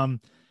that.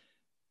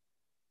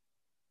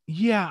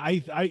 Yeah,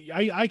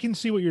 I can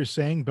see what you're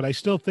saying, but I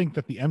still think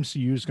that the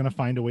MCU is going to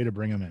find a way to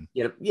bring him in.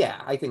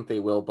 Yeah, I think they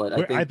will,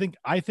 but I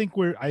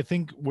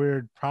think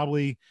we're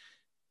probably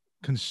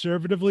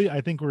conservatively,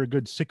 I think we're a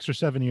good 6 or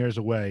 7 years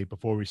away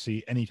before we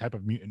see any type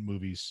of mutant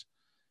movies.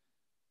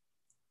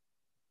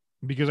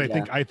 Because I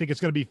think it's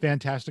going to be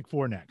Fantastic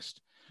Four next.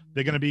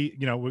 They're going to be,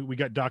 we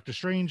got Doctor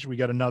Strange, we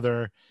got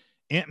another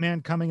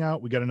Ant-Man coming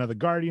out, we got another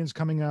Guardians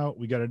coming out,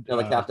 we got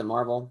another Captain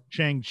Marvel,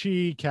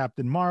 Shang-Chi,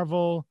 Captain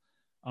Marvel.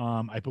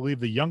 I believe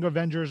the Young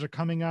Avengers are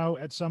coming out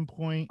at some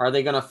point. Are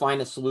they going to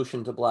find a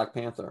solution to Black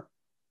Panther?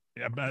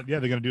 Yeah, they're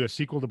going to do a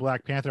sequel to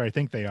Black Panther. I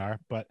think they are.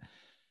 But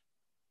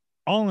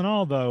all in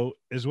all, though,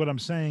 is what I'm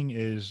saying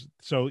is,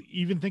 so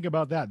even think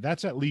about that.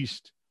 That's at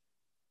least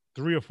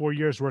 3 or 4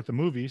 years worth of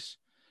movies.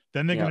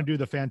 Then they're going to do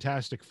the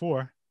Fantastic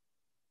Four.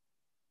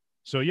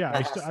 So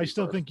yeah, I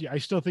still think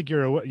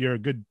you're a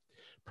good,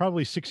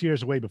 probably 6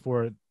 years away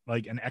before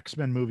like an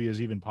X-Men movie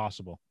is even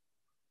possible.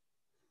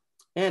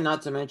 And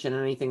not to mention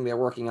anything they're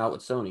working out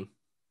with Sony.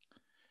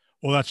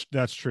 Well,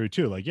 that's true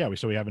too. Like, yeah,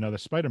 we have another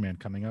Spider-Man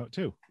coming out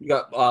too. You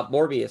got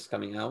Morbius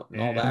coming out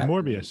and all that.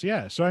 Morbius,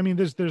 yeah. So I mean,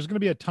 there's going to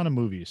be a ton of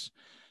movies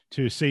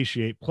to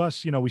satiate.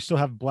 Plus, we still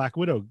have Black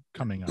Widow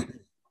coming up.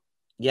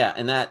 Yeah,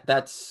 and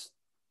that's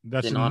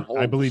been on hold.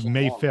 I believe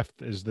May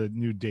 5th is the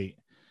new date.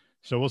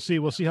 So we'll see.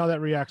 We'll see how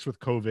that reacts with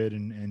COVID,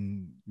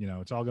 and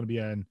it's all going to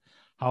be on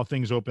how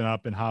things open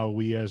up and how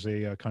we as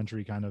a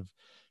country kind of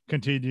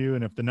continue.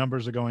 And if the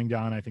numbers are going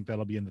down, I think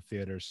that'll be in the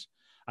theaters.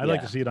 I'd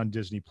like to see it on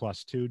Disney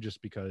Plus too,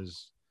 just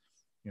because,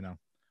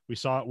 we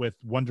saw it with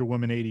Wonder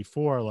Woman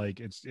 84. Like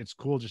it's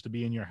cool just to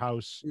be in your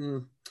house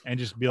and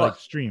just be like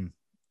stream.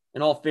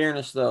 In all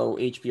fairness, though,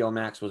 HBO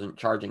Max wasn't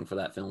charging for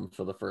that film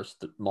for the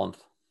first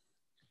month.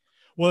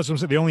 Well, that's what I'm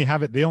saying.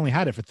 They only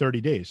had it for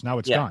 30 days. Now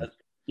it's gone.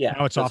 Yeah.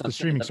 Now it's off the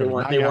streaming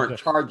service. They weren't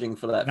charging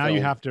for that. Now film.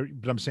 you have to,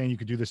 but I'm saying you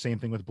could do the same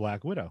thing with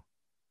Black Widow.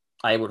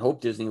 I would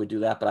hope Disney would do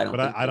that, but I don't.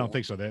 I don't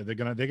think so. They're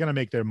gonna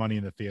make their money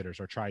in the theaters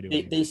or try to.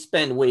 They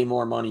spend way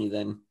more money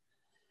than.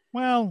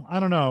 Well, I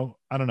don't know.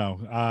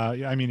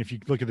 I mean, if you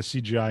look at the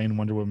CGI in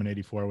Wonder Woman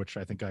 84, which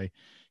I think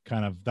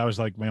that was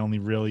like my only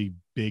really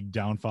big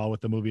downfall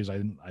with the movie, is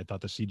I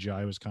thought the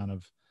CGI was kind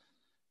of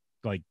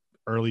like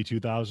early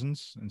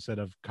 2000s instead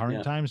of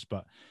current times,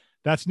 but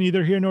that's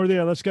neither here nor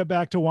there. Let's get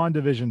back to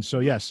WandaVision. So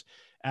yes,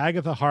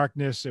 Agatha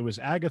Harkness, it was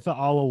Agatha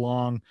all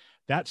along.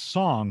 That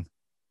song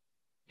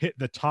hit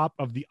the top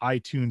of the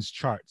iTunes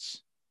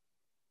charts.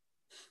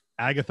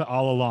 Agatha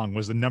all along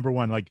was the number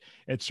one. Like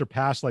it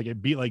surpassed, like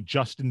it beat like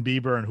Justin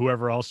Bieber and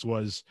whoever else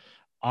was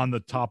on the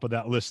top of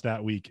that list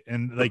that week.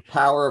 And like the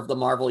power of the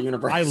Marvel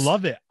universe. I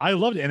love it.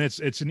 And it's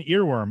an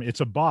earworm.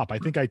 It's a bop. I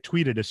think I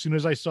tweeted as soon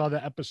as I saw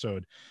the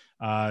episode.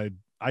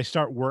 I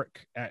start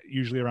work at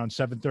usually around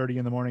 7:30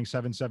 in the morning,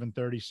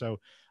 7:30. So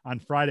on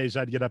Fridays,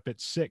 I'd get up at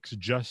 6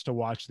 just to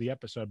watch the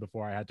episode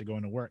before I had to go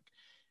into work.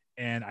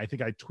 And I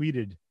think I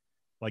tweeted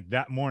like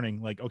that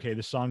morning, like, okay,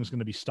 this song is going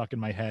to be stuck in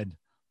my head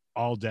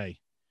all day.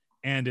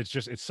 And it's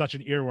such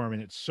an earworm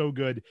and it's so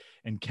good.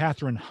 And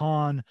Catherine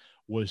Hahn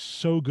was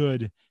so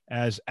good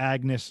as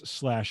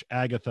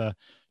Agnes/Agatha.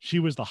 She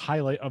was the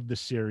highlight of the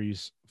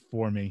series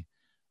for me.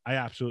 I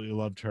absolutely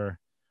loved her.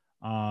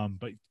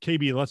 But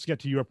KB, let's get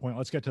to your point.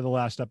 Let's get to the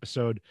last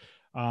episode.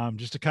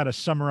 Just to kind of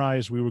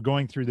summarize, we were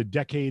going through the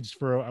decades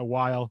for a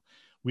while.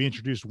 We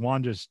introduced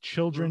Wanda's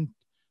children,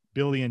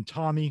 Billy and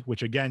Tommy,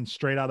 which again,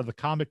 straight out of the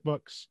comic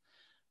books.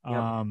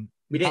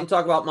 We didn't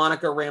talk about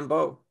Monica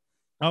Rambeau.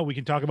 Oh, we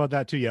can talk about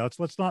that too. Yeah,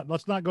 let's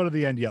not go to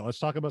the end yet. Let's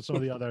talk about some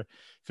of the other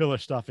filler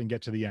stuff and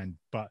get to the end.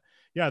 But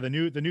yeah, the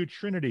new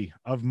trinity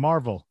of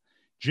Marvel: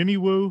 Jimmy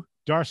Woo,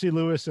 Darcy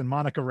Lewis, and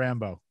Monica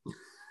Rambeau.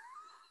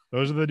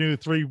 Those are the new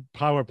 3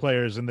 power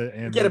players in the.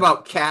 Forget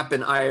about Cap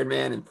and Iron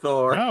Man and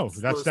Thor. No,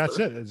 that's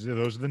it.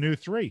 Those are the new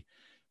 3.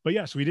 But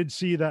yes, we did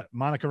see that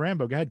Monica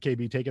Rambeau. Go ahead,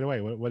 KB, take it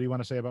away. What do you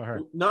want to say about her?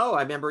 No,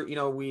 I remember,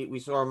 we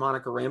saw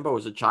Monica Rambeau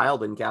as a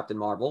child in Captain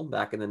Marvel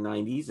back in the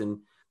 90s. And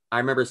I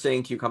remember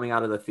saying to you coming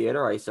out of the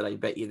theater, I said, I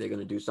bet you they're going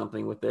to do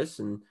something with this.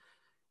 And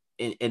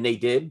they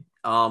did.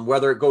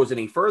 Whether it goes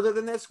any further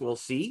than this, we'll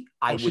see.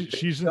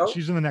 She's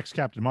in the next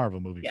Captain Marvel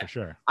movie for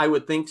sure. I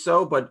would think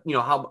so. But,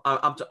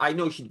 I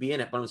know she'd be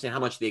in it, but I'm saying how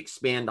much they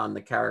expand on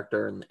the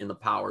character and the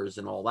powers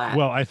and all that.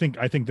 Well, I think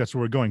that's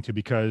where we're going to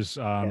because,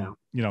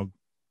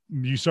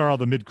 you saw all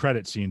the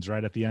mid-credit scenes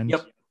right at the end.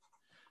 Yep.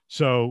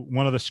 So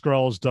one of the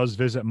Skrulls does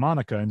visit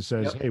Monica and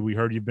says, hey, we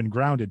heard you've been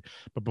grounded.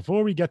 But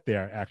before we get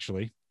there,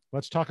 actually,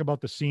 let's talk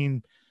about the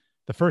scene,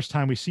 the first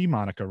time we see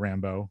Monica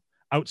Rambeau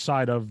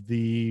outside of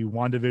the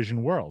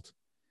WandaVision world.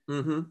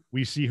 Mm-hmm.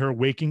 We see her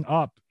waking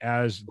up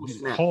as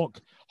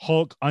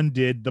Hulk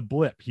undid the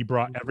blip. He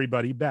brought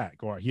everybody back,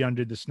 or he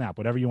undid the snap,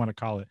 whatever you want to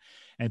call it.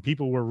 And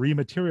people were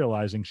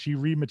rematerializing. She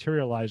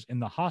rematerialized in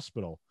the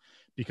hospital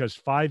because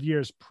 5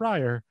 years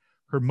prior,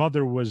 her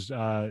mother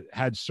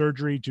had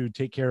surgery to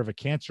take care of a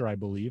cancer, I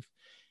believe.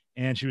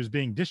 And she was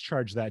being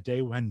discharged that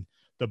day when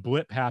the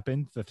blip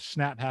happened, the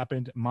snap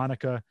happened,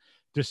 Monica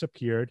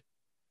disappeared.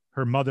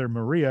 Her mother,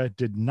 Maria,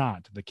 did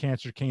not. The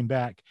cancer came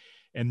back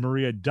and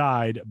Maria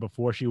died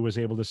before she was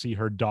able to see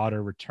her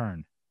daughter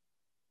return.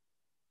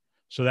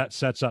 So that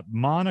sets up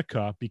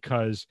Monica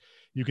because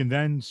you can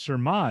then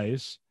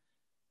surmise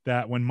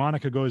that when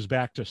Monica goes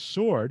back to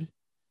S.W.O.R.D.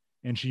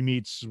 and she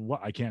meets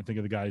I can't think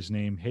of the guy's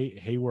name,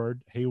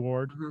 Hayward,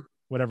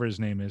 whatever his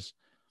name is.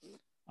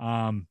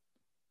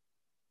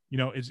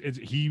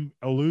 He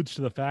alludes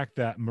to the fact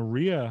that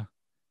Maria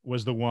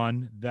was the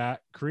one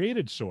that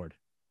created S.W.O.R.D.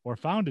 or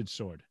founded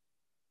S.W.O.R.D.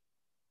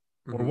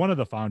 or one of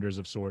the founders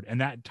of S.W.O.R.D. And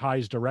that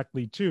ties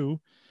directly to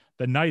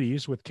the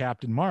 90s with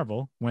Captain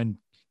Marvel when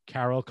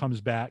Carol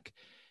comes back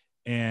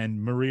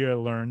and Maria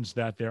learns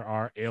that there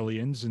are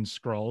aliens and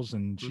Skrulls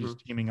and she's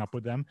teaming up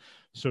with them.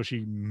 So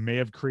she may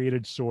have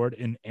created S.W.O.R.D.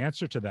 in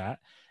answer to that.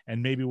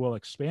 And maybe we'll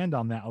expand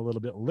on that a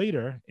little bit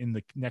later in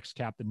the next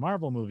Captain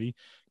Marvel movie,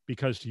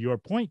 because to your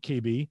point,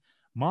 KB,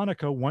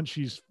 Monica, once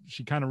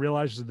she kind of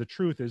realizes the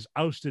truth, is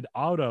ousted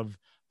out of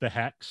the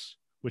Hex,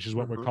 which is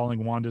what we're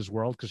calling Wanda's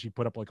world, because she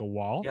put up like a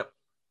wall. Yep.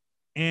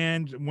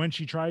 And when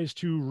she tries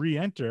to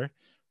re-enter,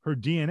 her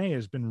DNA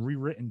has been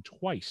rewritten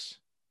twice.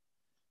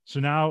 So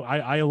now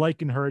I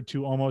liken her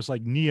to almost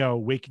like Neo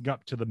waking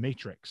up to the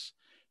Matrix.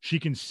 She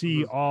can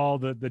see all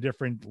the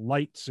different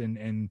lights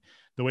and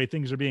the way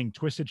things are being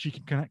twisted. She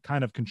can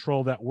kind of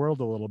control that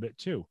world a little bit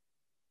too.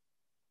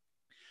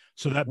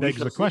 So that begs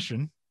the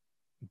question,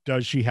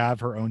 does she have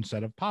her own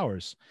set of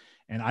powers?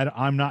 And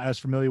I'm not as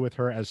familiar with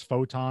her as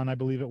Photon, I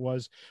believe it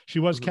was. She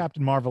was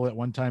Captain Marvel at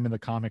one time in the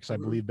comics, I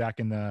believe back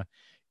in the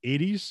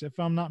 80s, if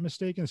I'm not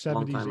mistaken, 70s,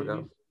 Long time 80s.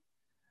 ago.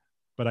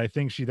 But I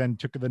think she then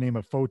took the name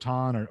of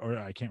Photon, or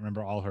I can't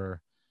remember all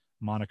her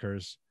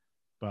monikers.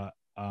 But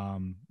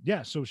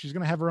yeah, so she's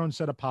going to have her own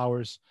set of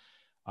powers.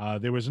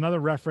 There was another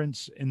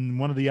reference in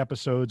one of the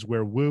episodes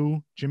where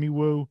Jimmy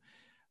Woo,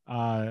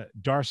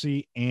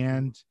 Darcy,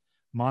 and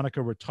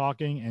Monica were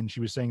talking, and she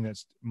was saying that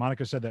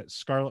Monica said that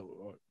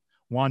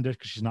Wanda,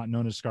 because she's not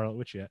known as Scarlet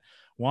Witch yet,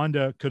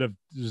 Wanda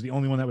was the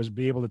only one that was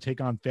be able to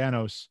take on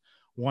Thanos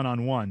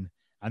one-on-one.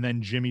 And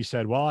then Jimmy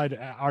said, well, I'd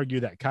argue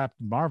that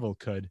Captain Marvel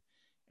could.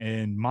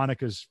 And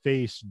Monica's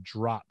face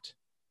dropped.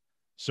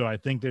 So I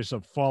think there's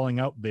a falling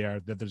out there,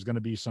 that there's going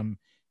to be some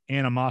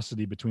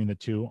animosity between the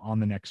two on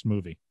the next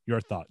movie. Your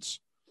thoughts?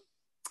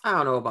 I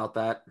don't know about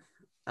that.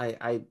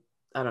 I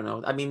don't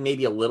know. I mean,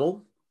 maybe a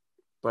little,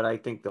 but I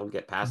think they'll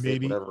get past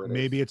it. Whatever it is.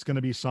 Maybe it's going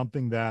to be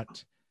something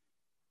that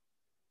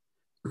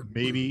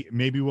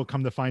maybe we'll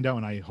come to find out,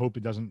 and I hope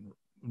it doesn't.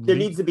 There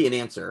needs to be an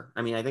answer.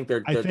 I mean, I think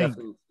there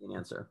definitely needs to be an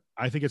answer.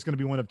 I think it's going to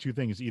be one of two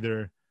things: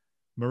 either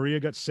Maria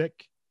got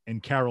sick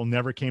and Carol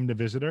never came to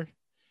visit her,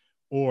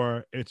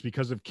 or it's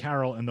because of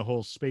Carol and the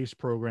whole space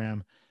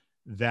program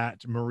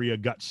that Maria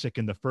got sick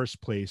in the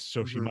first place.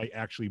 So she might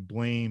actually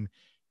blame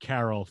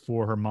Carol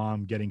for her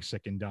mom getting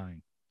sick and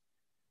dying.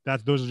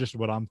 Those are just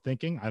what I'm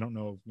thinking. I don't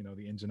know,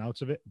 the ins and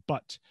outs of it,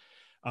 but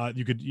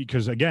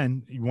because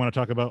again, you want to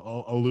talk about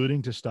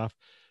alluding to stuff.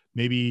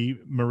 Maybe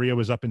Maria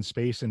was up in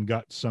space and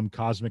got some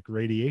cosmic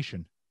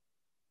radiation.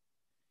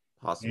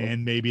 Possible.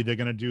 And maybe they're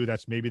going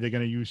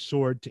to use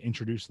Sword to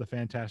introduce the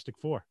Fantastic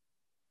Four.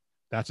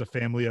 That's a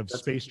family of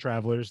space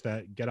travelers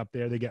that get up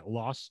there, they get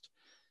lost.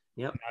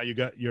 Yep. Now you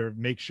got your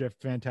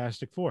makeshift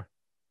Fantastic Four.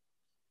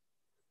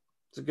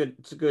 It's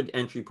a good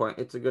entry point.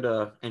 It's a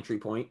good entry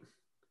point.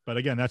 But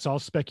again, that's all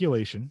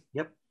speculation.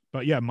 Yep.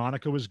 But yeah,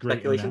 Monica was great.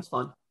 Speculation's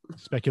fun.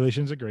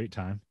 Speculation's a great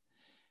time.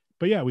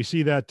 But yeah, we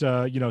see that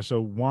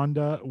so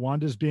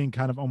Wanda's being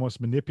kind of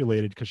almost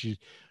manipulated because she's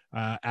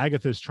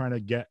Agatha's trying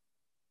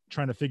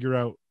to figure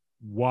out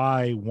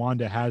why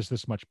Wanda has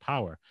this much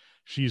power.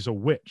 She's a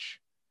witch,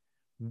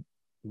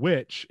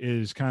 which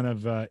is kind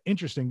of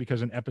interesting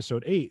because in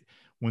episode 8,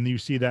 when you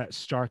see that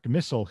Stark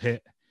missile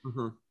hit,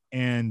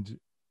 and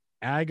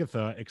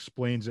Agatha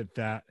explains it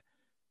that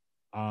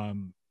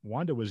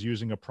Wanda was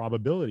using a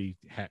probability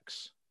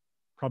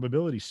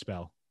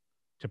spell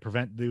to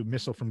prevent the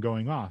missile from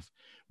going off,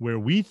 where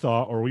we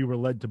thought, or we were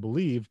led to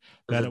believe,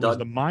 that it was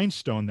the Mind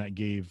Stone that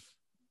gave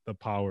the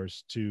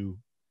powers to.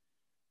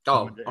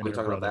 Oh, I'll be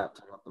talking about that.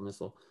 Talking about the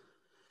missile.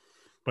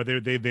 But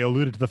they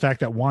alluded to the fact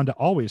that Wanda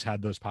always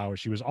had those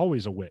powers. She was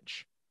always a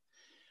witch.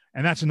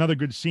 And that's another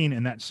good scene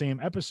in that same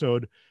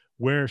episode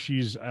where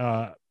she's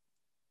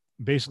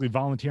basically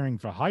volunteering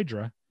for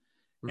Hydra,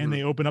 and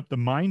they open up the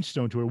Mind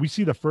Stone to her. We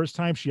see the first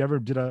time she ever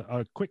did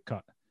a quick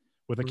cut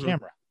with a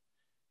camera,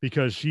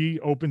 because she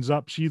opens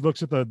up, she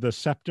looks at the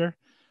scepter,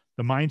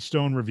 the Mind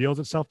Stone reveals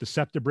itself, the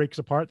scepter breaks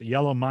apart, the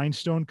yellow Mind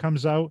Stone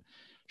comes out.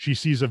 She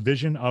sees a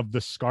vision of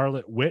the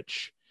Scarlet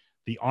Witch,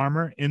 the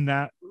armor in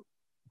that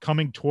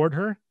coming toward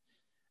her,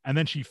 and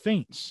then she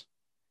faints.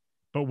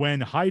 But when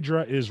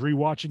Hydra is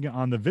rewatching it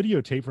on the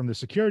videotape from the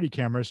security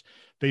cameras,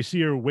 they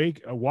see her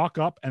walk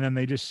up, and then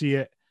they just see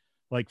it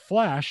like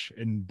flash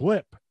and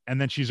blip, and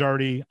then she's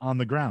already on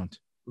the ground.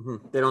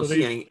 They don't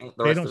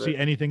see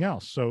anything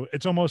else. So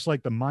it's almost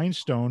like the Mind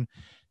Stone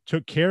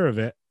took care of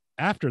it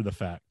after the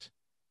fact.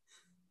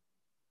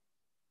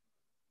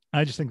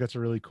 I just think that's a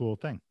really cool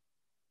thing.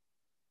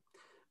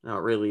 No,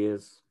 it really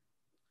is.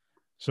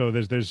 So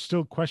there's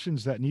still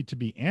questions that need to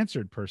be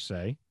answered per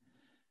se,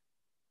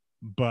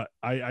 but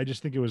I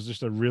just think it was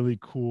just a really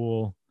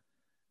cool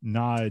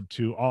nod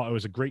to all. It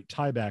was a great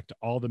tie back to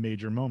all the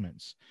major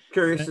moments.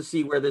 Curious to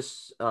see where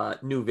this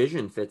new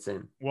Vision fits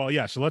in. Well,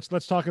 yeah. So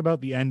let's talk about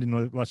the end,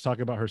 and let's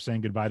talk about her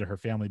saying goodbye to her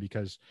family,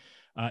 because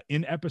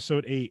in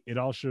episode 8, it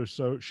also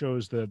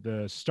shows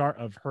the start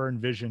of her and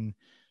Vision.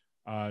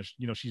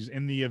 She's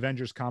in the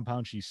Avengers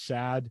compound. She's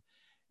sad,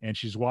 and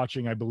she's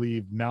watching, I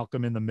believe,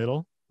 Malcolm in the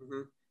Middle.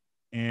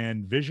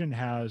 And Vision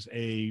has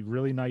a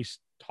really nice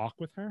talk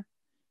with her.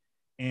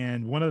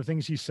 And one of the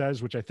things he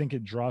says, which I think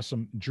it drew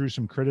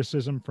some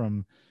criticism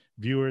from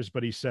viewers,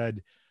 but he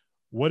said,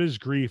 "What is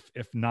grief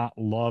if not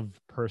love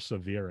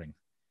persevering?"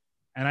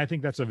 And I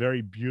think that's a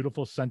very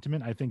beautiful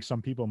sentiment. I think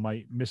some people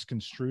might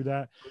misconstrue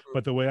that,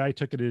 but the way I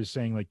took it is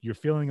saying, like, you're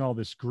feeling all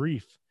this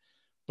grief,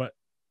 but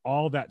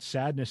all that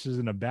sadness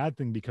isn't a bad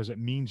thing, because it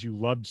means you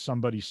loved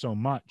somebody so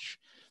much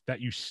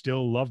that you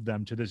still love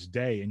them to this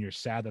day, and you're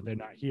sad that they're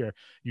not here.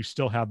 You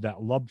still have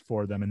that love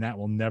for them, and that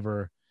will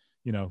never,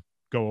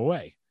 go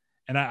away.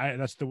 And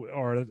that's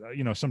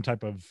some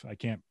type of, I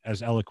can't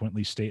as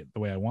eloquently state the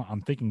way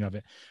I'm thinking of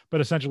it,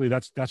 but essentially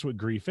that's what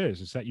grief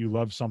is. It's that you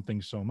love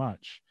something so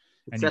much,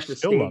 and you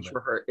still love it. For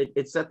her.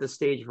 It set the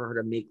stage for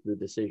her to make the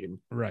decision.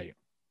 Right.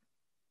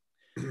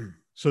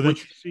 So then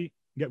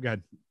go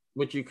ahead.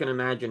 Which you can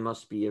imagine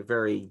must be a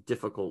very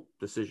difficult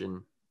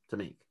decision to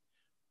make.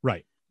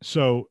 Right.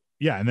 So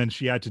yeah, and then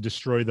she had to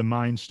destroy the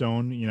Mind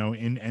Stone,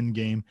 in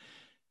Endgame.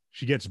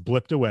 She gets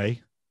blipped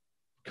away,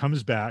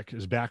 comes back,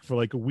 is back for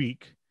like a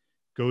week,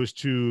 goes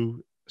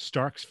to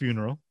Stark's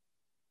funeral,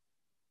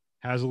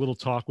 has a little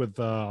talk with,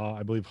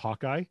 I believe,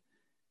 Hawkeye.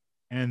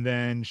 And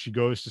then she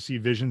goes to see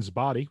Vision's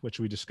body, which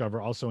we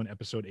discover also in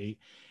episode 8.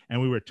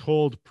 And we were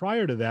told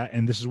prior to that,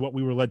 and this is what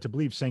we were led to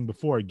believe, saying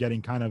before,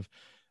 getting kind of,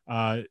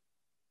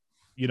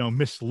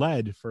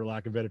 misled, for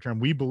lack of a better term.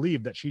 We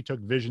believed that she took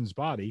Vision's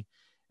body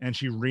and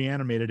she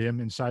reanimated him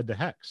inside the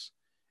Hex.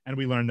 And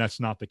we learned that's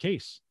not the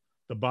case.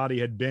 The body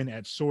had been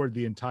at Sword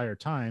the entire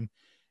time,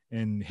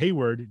 and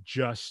Hayward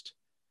just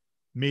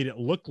made it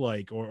look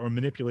like, or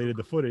manipulated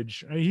the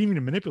footage. He didn't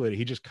even manipulate it.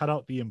 He just cut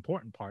out the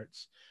important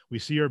parts. We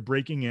see her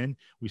breaking in.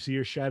 We see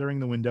her shattering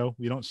the window.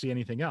 We don't see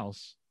anything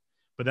else.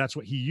 But that's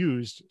what he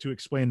used to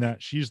explain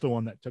that she's the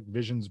one that took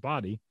Vision's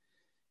body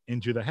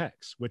into the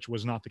Hex, which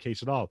was not the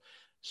case at all.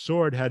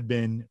 Sword had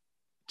been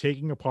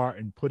taking apart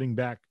and putting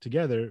back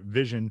together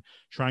Vision,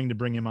 trying to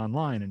bring him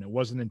online. And it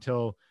wasn't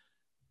until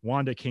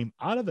Wanda came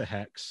out of the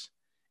Hex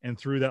and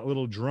threw that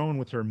little drone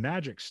with her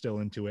magic still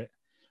into it,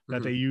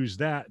 that they used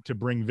that to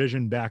bring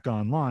Vision back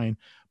online,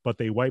 but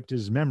they wiped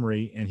his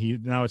memory,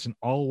 and now it's an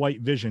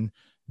all-white Vision.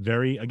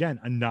 Very, again,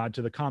 a nod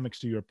to the comics,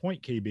 to your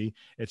point, KB.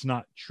 It's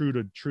not true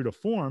to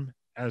form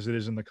as it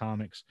is in the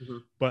comics,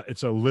 but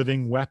it's a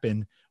living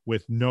weapon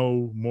with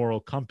no moral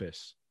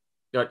compass.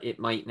 But it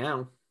might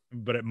now.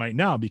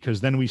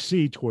 Because then we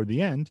see toward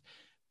the end,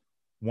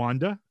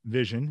 Wanda,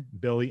 Vision,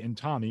 Billy, and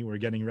Tommy were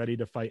getting ready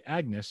to fight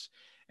Agnes.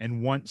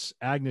 And once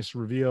Agnes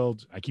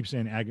revealed, I keep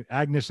saying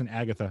Agnes and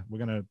Agatha,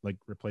 we're going to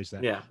replace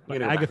that. Yeah.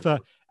 But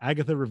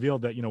Agatha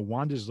revealed that,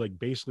 Wanda's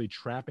basically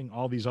trapping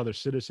all these other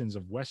citizens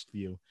of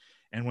Westview.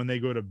 And when they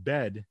go to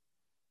bed,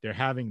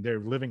 they're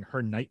living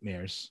her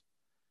nightmares.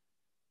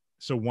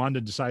 So Wanda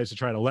decides to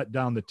try to let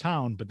down the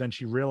town, but then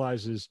she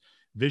realizes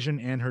Vision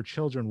and her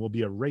children will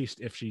be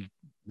erased if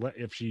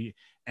she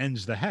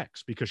ends the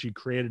Hex, because she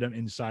created them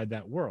inside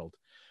that world.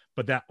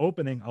 But that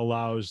opening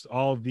allows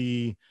all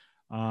the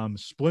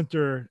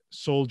splinter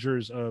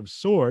soldiers of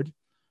Sword,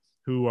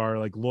 who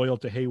are loyal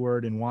to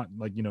Hayward and want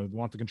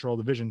to control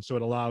the Vision. So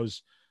it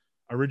allows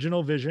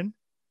original Vision,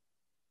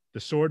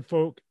 the Sword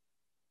folk,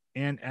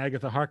 and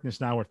Agatha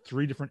Harkness now are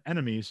 3 different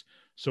enemies.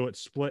 So it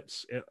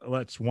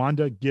lets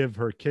Wanda give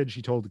her kids.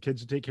 She told the kids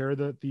to take care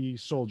of the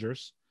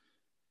soldiers.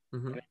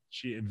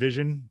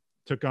 Vision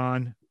took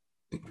on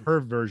her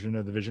version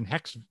of the Vision,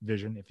 Hex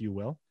Vision, if you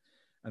will.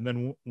 And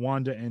then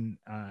Wanda and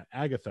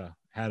Agatha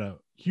had a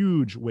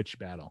huge witch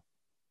battle.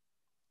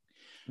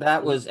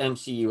 That was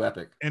MCU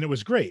epic. And it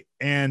was great.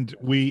 And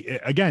we,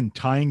 again,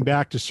 tying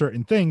back to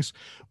certain things,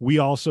 we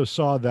also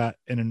saw that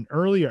in an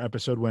earlier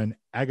episode when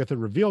Agatha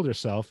revealed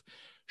herself,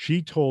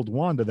 she told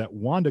Wanda that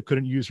Wanda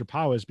couldn't use her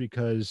powers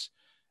because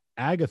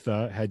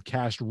Agatha had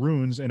cast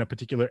runes in a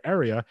particular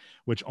area,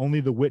 which only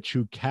the witch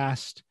who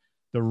cast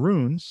the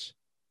runes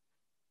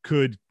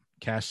could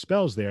cast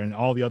spells there, and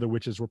all the other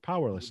witches were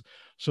powerless.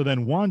 So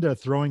then Wanda,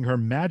 throwing her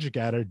magic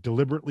at her,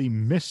 deliberately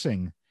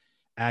missing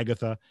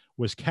Agatha,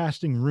 was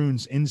casting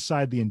runes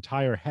inside the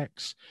entire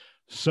Hex,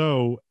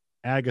 so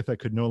Agatha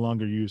could no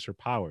longer use her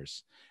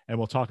powers. And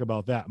we'll talk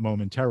about that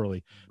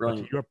momentarily. But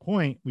to your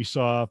point, we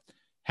saw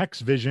Hex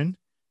Vision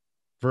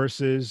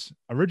versus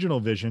original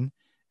Vision,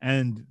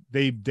 and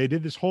they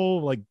did this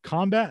whole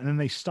combat, and then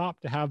they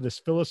stopped to have this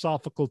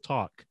philosophical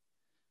talk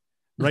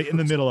right in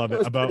the middle of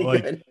it about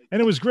and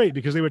it was great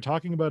because they were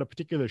talking about a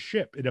particular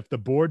ship, and if the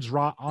boards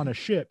rot on a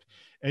ship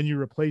and you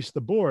replace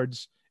the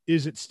boards,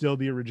 is it still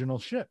the original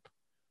ship?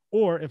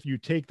 Or if you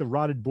take the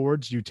rotted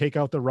boards, you take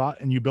out the rot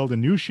and you build a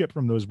new ship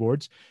from those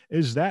boards,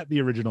 is that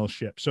the original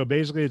ship? So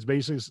basically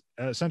it's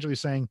essentially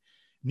saying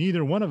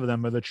neither one of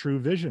them are the true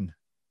Vision.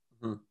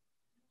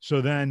 So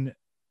then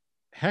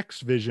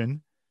Hex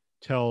Vision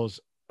tells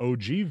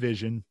OG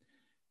Vision,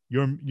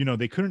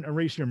 they couldn't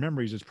erase your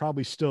memories. It's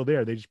probably still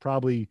there. They just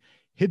probably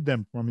hid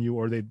them from you,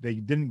 or they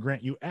didn't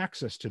grant you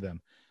access to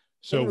them.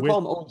 So we call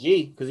him OG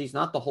because he's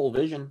not the whole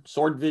Vision.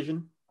 Sword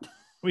Vision.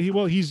 He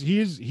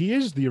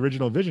is the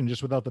original Vision,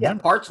 just without the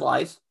memory. Parts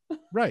lies.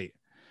 Right.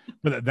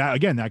 But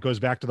that goes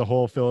back to the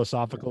whole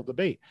philosophical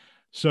debate.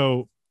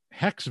 So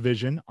Hex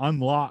Vision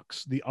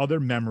unlocks the other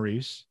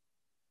memories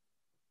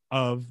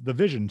of the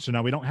Vision. So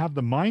now we don't have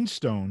the Mind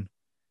Stone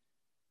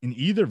in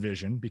either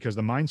Vision because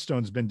the Mind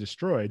Stone's been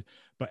destroyed,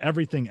 but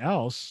everything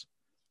else,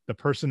 the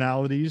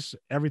personalities,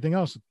 everything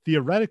else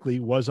theoretically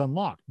was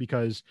unlocked,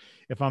 because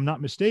if I'm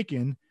not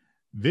mistaken,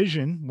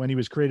 Vision, when he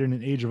was created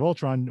in Age of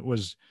Ultron,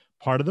 was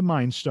part of the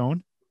Mind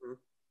Stone,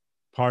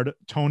 part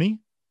Tony,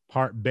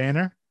 part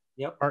Banner,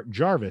 part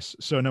Jarvis.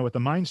 So now with the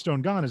Mind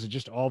Stone gone, is it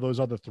just all those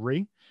other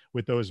 3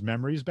 with those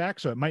memories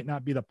back? So it might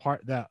not be the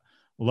part that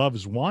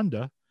loves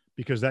Wanda,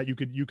 because that you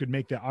could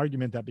make the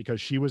argument that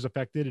because she was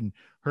affected and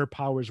her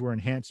powers were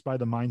enhanced by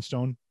the Mind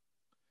Stone,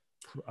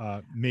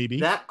 maybe.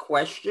 That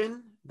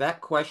question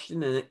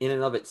in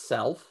and of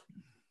itself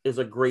is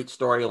a great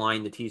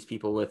storyline to tease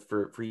people with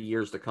for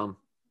years to come.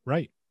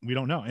 Right. We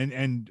don't know.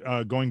 And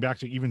going back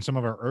to even some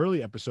of our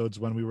early episodes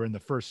when we were in the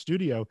first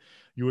studio,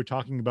 you were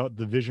talking about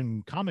the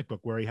Vision comic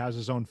book where he has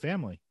his own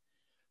family.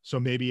 So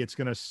maybe it's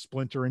going to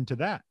splinter into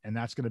that, and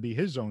that's going to be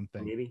his own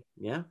thing. Maybe,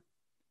 yeah.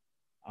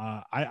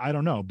 I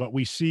don't know, but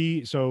we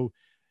see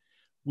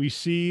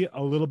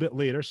a little bit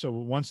later. So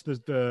once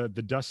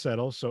the dust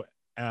settles, so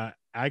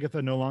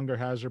Agatha no longer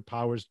has her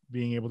powers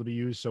being able to be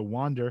used. So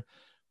Wanda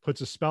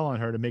puts a spell on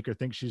her to make her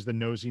think she's the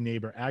nosy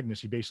neighbor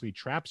Agnes. He basically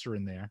traps her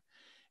in there,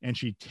 and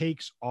she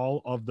takes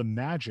all of the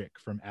magic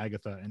from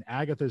Agatha. And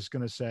Agatha is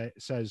going to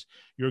says,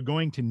 "You're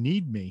going to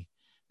need me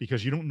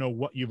because you don't know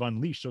what you've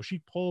unleashed." So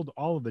she pulled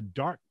all of the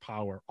dark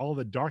power, all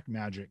the dark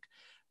magic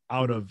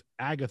out of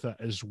Agatha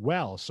as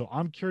well. So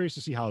I'm curious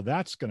to see how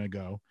that's going to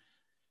go,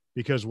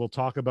 because we'll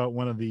talk about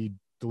one of the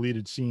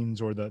deleted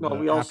scenes or the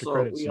we after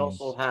credit scenes.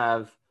 also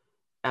have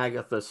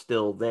Agatha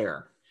still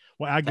there.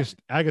 Well,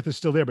 Agatha's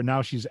still there, but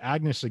now she's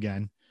Agnes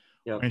again.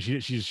 Yep. And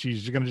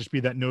she's going to just be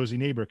that nosy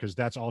neighbor because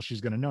that's all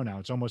she's going to know now.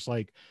 It's almost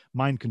like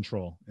mind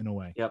control in a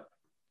way. Yep.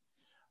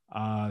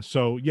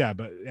 So yeah,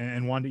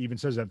 and Wanda even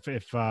says that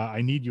if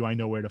I need you, I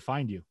know where to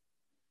find you.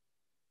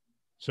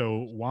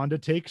 So Wanda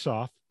takes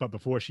off, but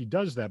before she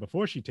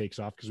takes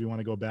off, because we want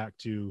to go back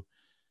to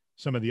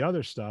some of the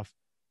other stuff,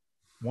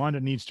 Wanda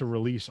needs to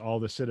release all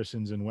the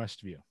citizens in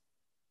Westview.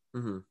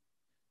 Mm-hmm.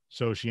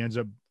 So she ends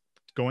up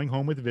going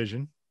home with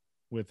Vision,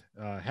 with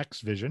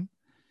Hex Vision.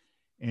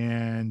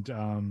 And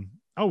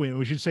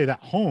we should say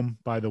that home,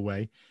 by the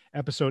way,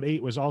 episode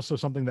 8 was also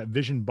something that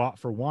Vision bought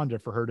for Wanda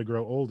for her to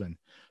grow old in.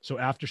 So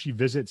after she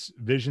visits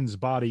Vision's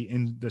body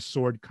in the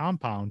Sword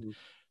compound,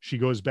 she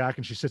goes back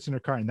and she sits in her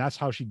car, and that's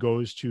how she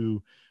goes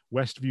to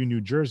Westview, New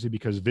Jersey,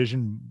 because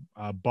Vision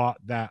bought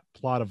that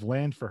plot of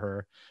land for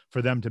her,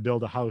 for them to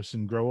build a house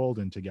and grow old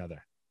in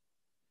together.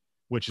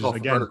 Which is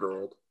again,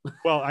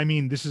 well, I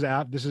mean, this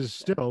is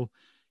still,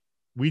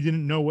 we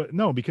didn't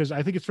know because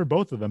I think it's for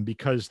both of them,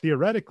 because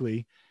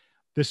theoretically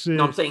this is.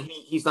 No, I'm saying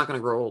he's not going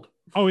to grow old.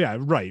 Oh yeah,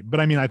 right. But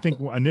I mean, I think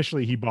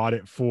initially he bought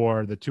it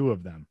for the two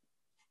of them.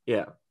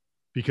 Yeah.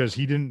 Because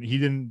he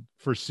didn't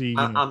foresee.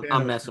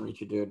 I'm messing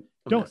with you, dude.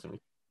 Don't.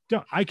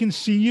 I can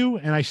see you,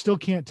 and I still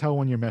can't tell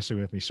when you're messing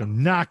with me. So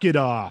knock it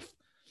off.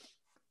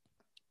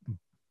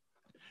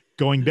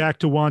 Going back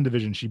to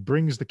WandaVision, she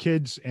brings the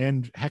kids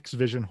and Hex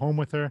Vision home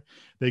with her.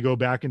 They go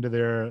back into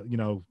their,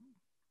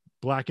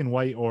 black and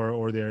white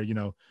or their,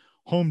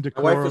 home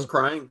decor. My wife was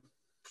crying.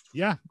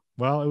 Yeah.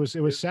 Well, it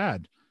was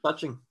sad.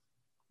 Touching.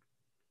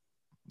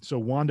 So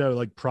Wanda,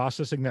 like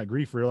processing that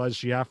grief, realized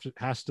she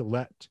has to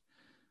let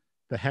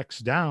the Hex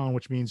down,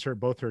 which means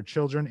both her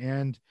children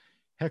and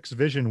Hex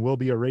Vision will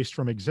be erased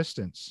from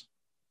existence.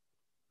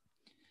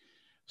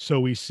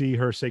 So we see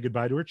her say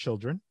goodbye to her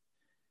children,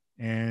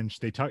 and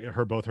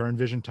both her and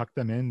Vision tuck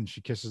them in, and she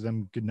kisses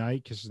them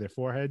goodnight, kisses their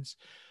foreheads.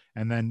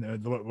 And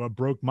then what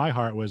broke my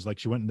heart was, like,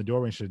 she went in the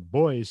doorway and she said,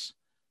 "Boys,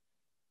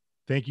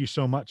 thank you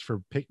so much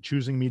for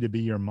choosing me to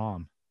be your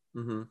mom."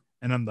 Mm-hmm.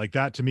 And I'm like,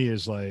 that to me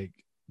is like,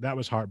 that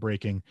was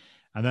heartbreaking.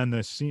 And then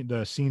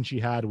the scene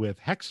she had with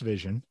Hex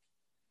Vision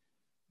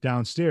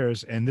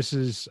downstairs, and this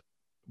is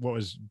what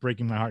was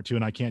breaking my heart too,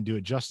 and I can't do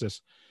it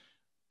justice,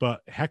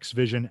 but Hex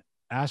Vision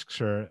asks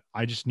her,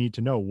 "I just need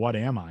to know, what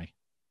am I?"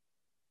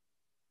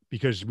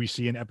 Because we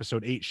see in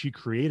episode 8 she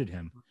created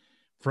him,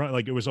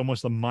 like it was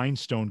almost the Mind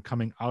Stone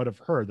coming out of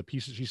her. The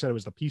piece, she said, it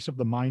was the piece of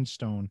the Mind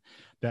Stone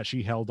that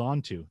she held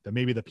on to, that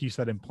maybe the piece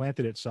that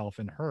implanted itself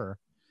in her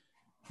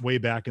way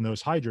back in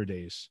those Hydra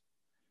days.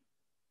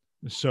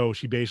 So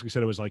she basically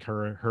said it was like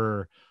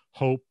her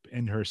hope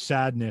and her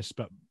sadness,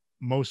 but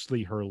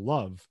mostly her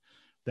love,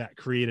 that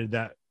created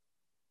that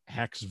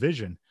Hex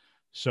Vision.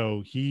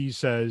 So he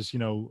says,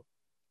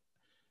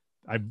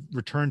 "I've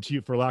returned to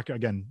you," for lack,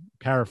 again,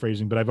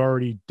 paraphrasing, "but I've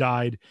already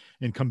died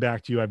and come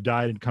back to you. I've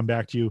died and come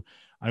back to you.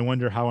 I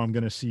wonder how I'm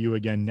going to see you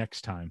again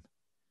next time."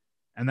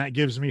 And that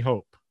gives me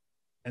hope.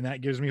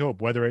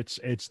 Whether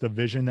it's the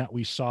Vision that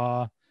we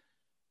saw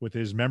with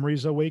his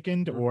memories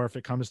awakened, or if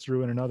it comes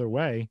through in another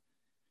way.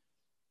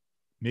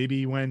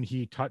 Maybe when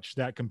he touched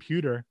that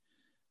computer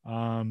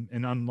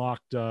and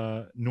unlocked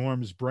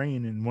Norm's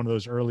brain in one of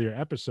those earlier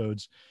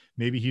episodes,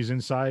 maybe he's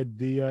inside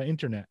the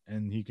internet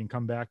and he can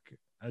come back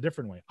a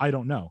different way. I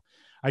don't know.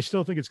 I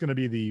still think it's going to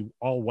be the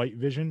all white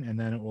Vision, and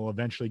then it will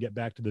eventually get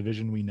back to the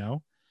Vision we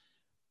know.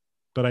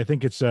 But I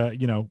think it's a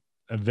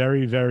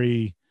very,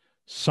 very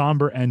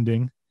somber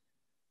ending.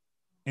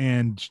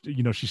 And,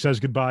 she says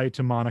goodbye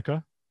to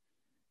Monica,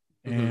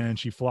 and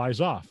she flies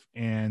off.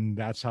 And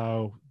that's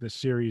how the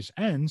series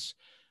ends,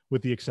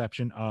 with the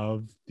exception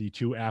of the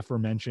two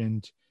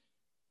aforementioned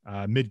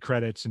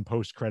mid-credits and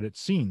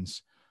post-credits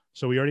scenes.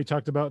 So we already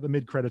talked about the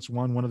mid-credits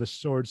one. One of the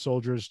Sword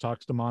soldiers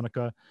talks to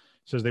Monica,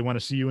 says they want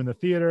to see you in the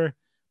theater.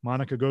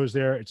 Monica goes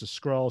there. It's a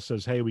Skrull,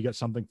 says, "Hey, we got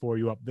something for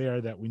you up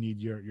there that we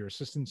need your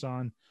assistance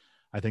on."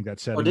 I think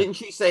that's said. Or didn't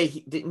she say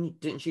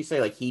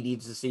like he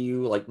needs to see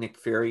you, like Nick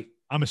Fury?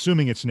 I'm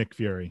assuming it's Nick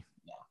Fury.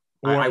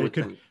 Yeah. Or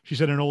she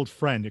said an old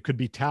friend. It could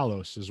be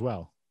Talos as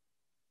well.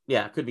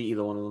 Yeah, it could be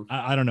either one of them.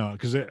 I don't know,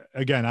 because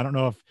again, I don't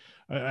know if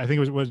I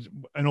think it was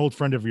an old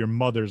friend of your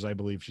mother's, I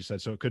believe she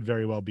said, so it could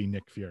very well be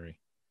Nick Fury.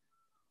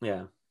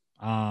 Yeah.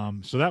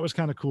 So that was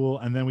kind of cool.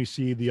 And then we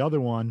see the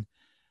other one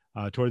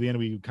toward the end.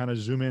 We kind of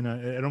zoom in.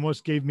 It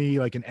almost gave me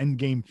like an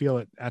Endgame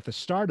feel at the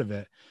start of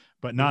it,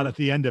 but not at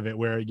the end of it.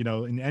 Where in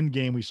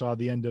Endgame we saw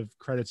the end of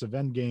credits of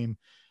Endgame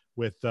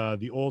with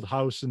the old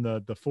house in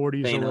the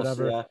 40s Thanos, or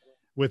whatever. yeah.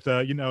 With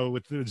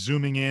with the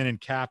zooming in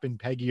and Cap and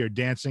Peggy are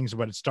dancing. So,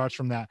 but it starts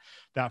from that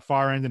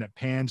far end and it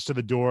pans to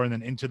the door and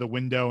then into the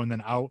window and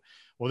then out.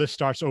 Well, this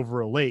starts over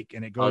a lake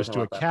and it goes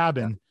to a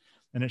cabin,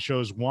 and it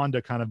shows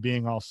Wanda kind of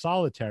being all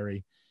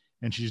solitary,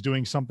 and she's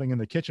doing something in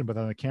the kitchen. But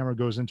then the camera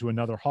goes into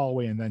another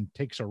hallway and then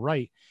takes a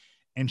right,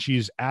 and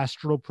she's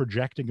astral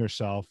projecting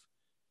herself,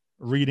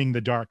 reading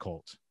the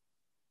Darkhold.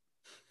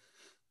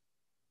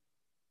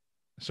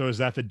 So, is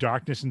that the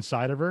darkness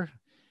inside of her?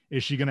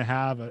 Is she going to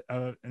have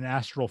an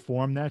astral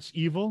form that's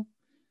evil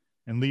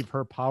and leave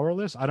her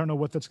powerless? I don't know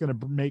what that's going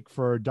to make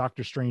for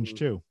Doctor Strange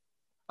too.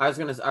 I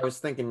was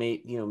thinking,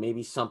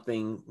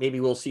 maybe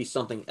we'll see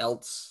something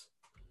else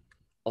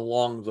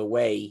along the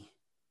way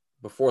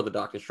before the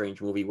Doctor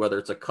Strange movie, whether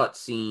it's a cut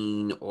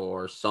scene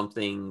or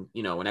something,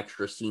 an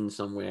extra scene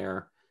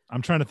somewhere.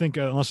 I'm trying to think,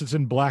 unless it's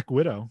in Black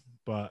Widow,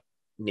 but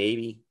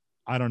maybe.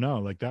 I don't know.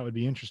 Like, that would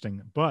be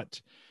interesting. But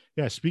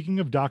yeah,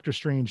 speaking of Doctor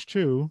Strange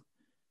 2,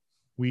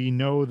 we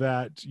know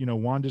that,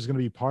 Wanda's going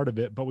to be part of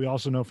it, but we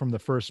also know from the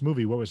first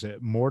movie, what was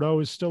it?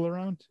 Mordo is still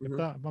around, if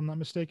I'm not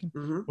mistaken.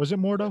 Was it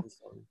Mordo?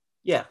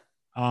 Yeah.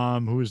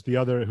 Who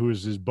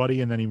was his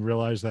buddy, and then he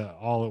realized that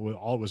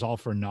it was all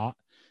for naught,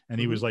 and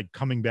he was like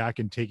coming back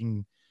and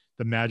taking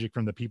the magic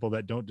from the people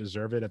that don't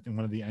deserve it at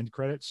one of the end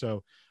credits.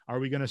 So are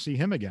we going to see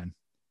him again?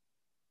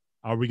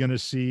 Are we going to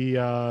see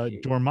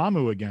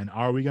Dormammu again?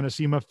 Are we going to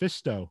see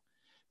Mephisto?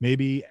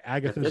 Maybe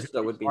Agatha's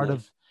Mephisto would be part nice.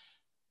 of.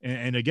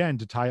 And again,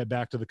 to tie it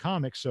back to the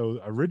comics, so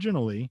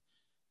originally,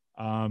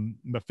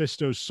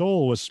 Mephisto's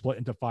soul was split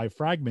into 5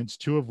 fragments,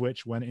 2 of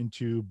which went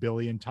into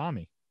Billy and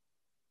Tommy.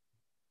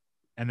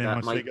 And then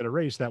once they got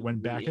erased, that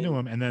went back into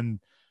him. And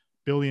then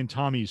Billy and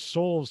Tommy's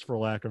souls, for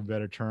lack of a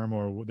better term,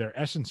 or their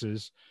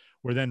essences,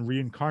 were then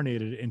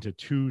reincarnated into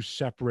 2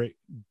 separate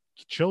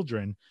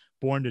children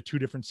born to 2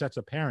 different sets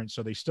of parents.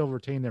 So they still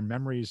retain their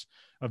memories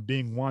of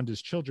being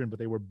Wanda's children, but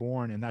they were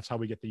born, and that's how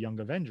we get the Young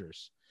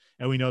Avengers.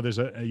 And we know there's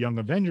a Young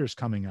Avengers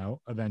coming out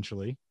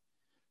eventually.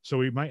 So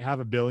we might have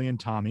a Billy and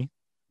Tommy.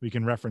 We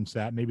can reference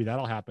that. Maybe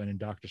that'll happen in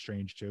Doctor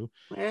Strange too.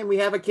 And we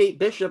have a Kate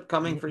Bishop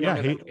coming for Young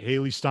Avengers.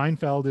 Haley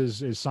Steinfeld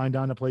is signed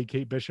on to play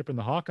Kate Bishop in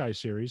the Hawkeye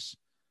series.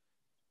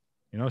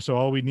 So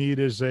all we need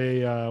is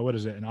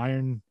an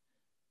Iron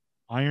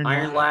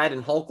Lad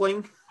and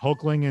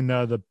Hulkling and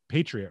the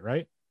Patriot,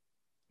 right?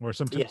 Or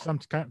some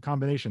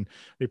combination.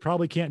 They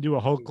probably can't do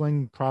a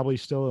Hulkling. Probably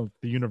still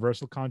the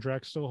Universal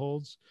contract still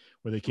holds,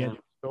 where they can't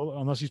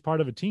unless he's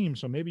part of a team.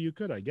 So maybe you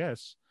could, I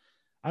guess.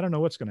 I don't know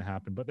what's going to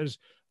happen, but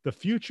the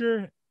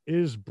future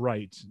is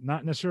bright.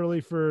 Not necessarily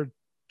for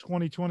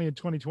 2020 and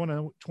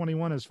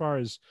 2021 as far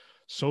as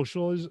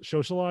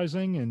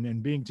socializing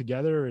and being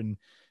together and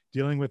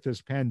dealing with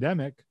this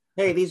pandemic.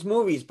 Hey, these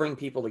movies bring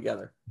people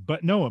together.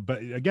 But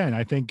again,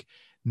 I think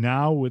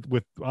now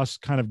with us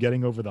kind of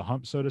getting over the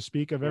hump, so to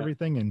speak, of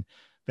everything, and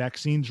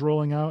vaccines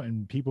rolling out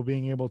and people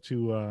being able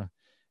to,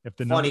 if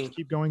the numbers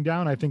keep going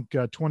down, I think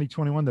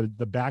 2021,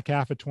 the back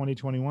half of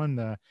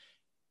 2021,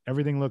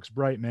 everything looks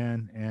bright,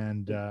 man.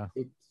 And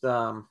it's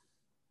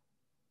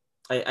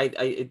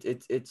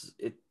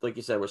like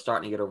you said, we're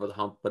starting to get over the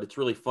hump, but it's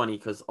really funny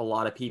because a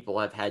lot of people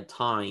have had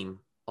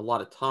a lot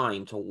of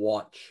time to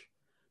watch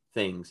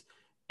things.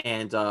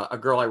 And a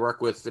girl I work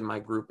with in my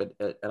group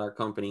at our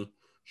company,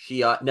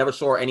 she never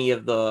saw any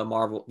of the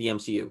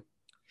MCU.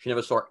 She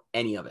never saw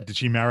any of it. Did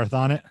she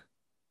marathon it?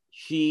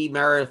 She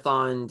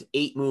marathoned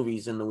 8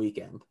 movies in the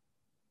weekend.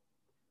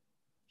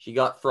 She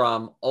got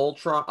from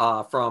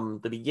from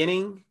the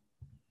beginning,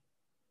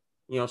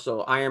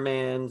 so Iron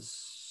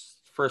Man's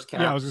first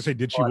Cap. Yeah, I was gonna say,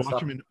 did she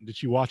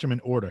watch them in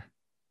order?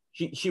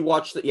 She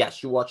watched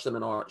she watched them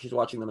in order. She's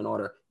watching them in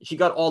order. She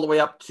got all the way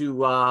up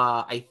to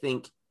I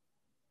think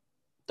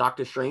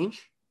Doctor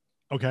Strange.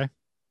 Okay.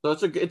 So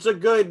it's a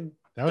good.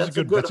 That's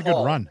a good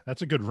run.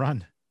 That's a good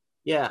run.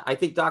 Yeah, I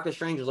think Doctor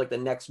Strange is like the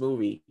next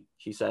movie,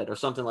 she said, or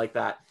something like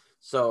that.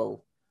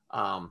 So,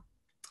 but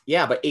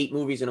 8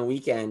 movies in a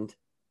weekend,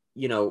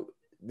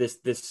 this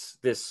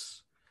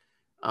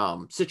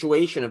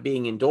situation of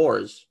being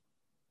indoors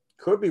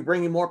could be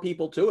bringing more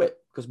people to it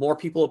because more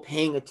people are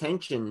paying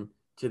attention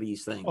to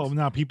these things. Oh,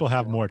 now people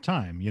have more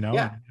time,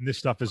 Yeah. and this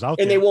stuff is out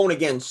there. And they won't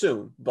again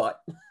soon,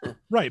 but.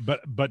 Right.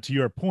 But to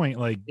your point,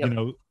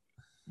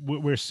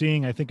 we're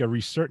seeing, I think,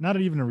 not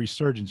even a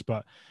resurgence,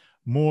 but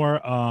more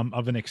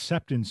of an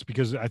acceptance,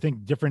 because I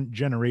think different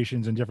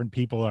generations and different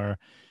people are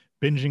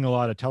binging a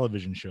lot of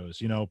television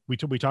shows.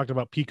 We talked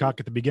about Peacock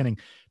at the beginning.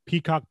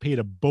 Peacock paid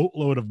a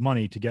boatload of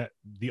money to get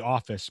The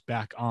Office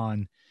back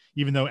on,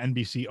 even though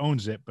NBC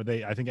owns it, but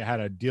I think it had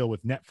a deal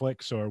with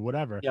Netflix or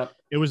whatever. Yep.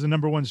 It was the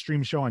 #1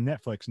 stream show on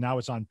Netflix. Now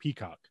it's on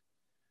Peacock.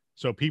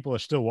 So people are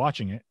still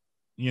watching it,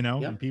 you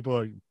know, Yeah. and people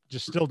are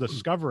just still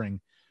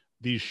discovering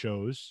these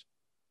shows,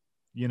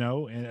 you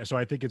know, and so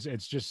I think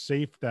it's just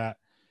safe that,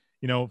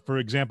 you know, for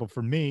example,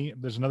 for me,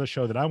 there's another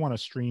show that I want to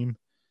stream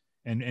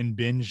and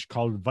binge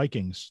called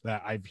Vikings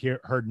that I've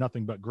heard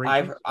nothing but great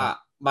I've things about.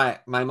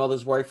 my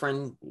mother's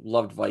boyfriend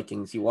loved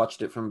Vikings. He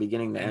watched it from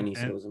beginning to end. He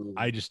said it And was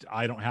amazing.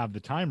 I don't have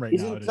the time right now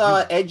to Isn't do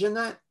that. Edge in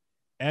that?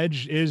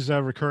 Edge is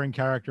a recurring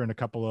character in a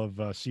couple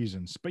of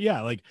seasons, but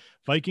yeah, like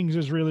Vikings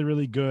is really,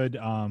 really good.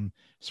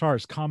 As far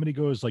as comedy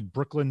goes, like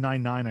Brooklyn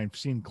Nine-Nine, I've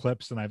seen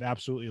clips and I've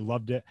absolutely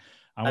loved it.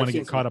 I want to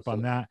seen get some caught up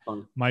on episodes. that.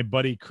 Fun. My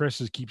buddy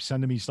Chris is keeps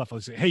sending me stuff.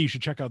 Like, hey, you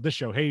should check out this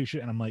show. Hey, you should.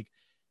 And I'm like,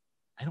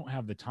 I don't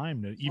have the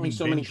time to Only even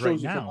so many binge shows right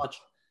you can now.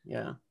 watch.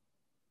 Yeah.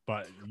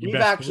 But you We've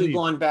best actually believe-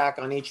 gone back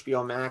on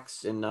HBO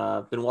Max and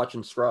been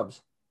watching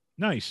Scrubs.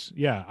 Nice.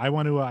 Yeah. I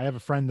want to, I have a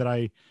friend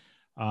that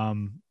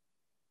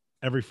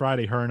every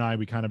Friday, her and I,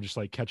 we kind of just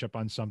like catch up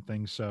on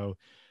something. So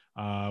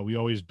we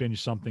always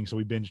binge something. So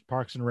we binged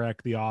Parks and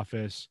Rec, The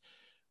Office.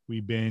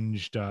 We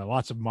binged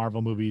lots of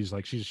Marvel movies.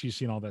 Like she's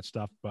seen all that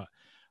stuff, but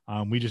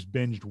we just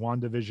binged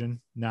WandaVision.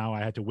 Now I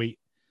had to wait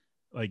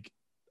like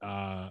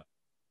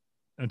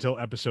until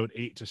episode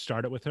 8 to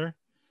start it with her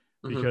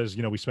because,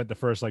 you know, we spent the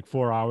first like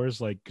 4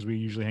 hours, like, cause we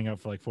usually hang out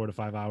for like 4 to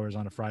 5 hours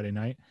on a Friday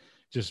night,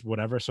 just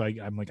whatever. So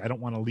I'm like, I don't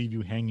want to leave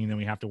you hanging. Then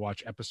we have to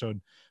watch episode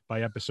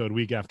by episode,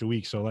 week after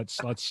week. So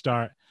let's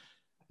start.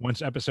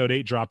 Once episode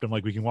 8 dropped, I'm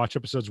like, we can watch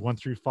episodes 1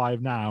 through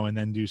 5 now and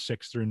then do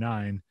 6 through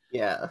 9,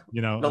 Yeah.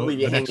 you know, Don't leave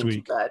you the next hanging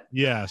week. too bad.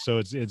 Yeah. So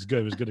it's good.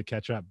 It was good to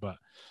catch up, but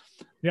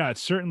yeah,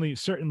 it's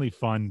certainly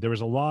fun. There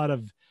was a lot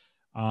of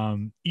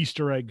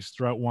Easter eggs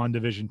throughout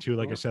WandaVision too.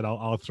 Like I said,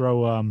 I'll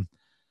throw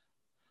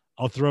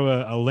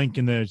a link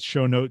in the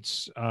show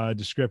notes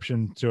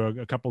description to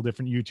a couple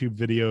different YouTube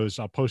videos.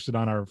 I'll post it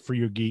on our For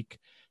Your Geek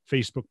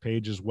Facebook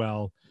page as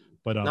well.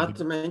 But Not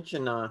to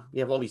mention, we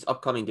have all these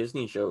upcoming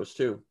Disney shows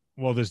too.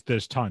 well, there's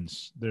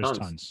tons. There's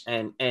tons.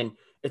 And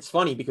it's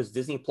funny because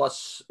Disney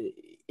Plus,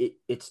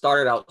 it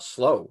started out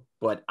slow,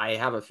 but I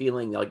have a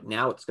feeling like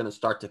now it's going to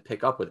start to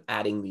pick up with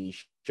adding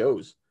these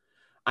shows.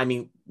 I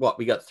mean, what,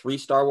 we got 3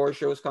 Star Wars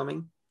shows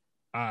coming?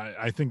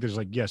 I think there's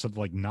like something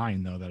like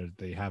 9 though that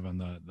they have on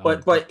the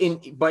But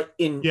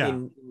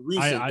in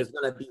recent I- there's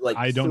going to be like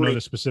I don't 3. know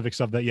the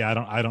specifics of that.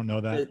 Yeah, I don't know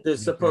that.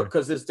 There's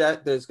because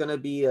there's going to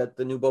be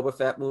the new Boba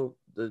Fett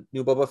the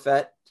new Boba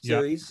Fett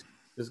series.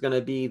 There's going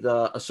to be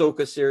the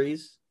Ahsoka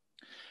series.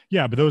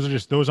 Yeah, but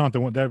those aren't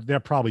the one. They're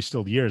probably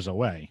still years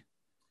away.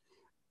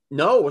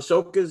 No,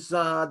 Ahsoka's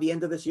the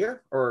end of this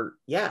year, or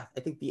I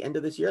think the end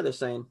of this year they're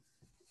saying,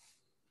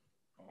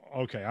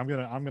 Okay, I'm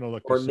gonna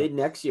look or this mid up.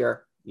 next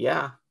year.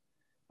 Yeah,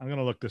 I'm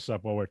gonna look this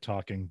up while we're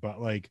talking.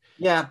 But like,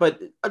 yeah, but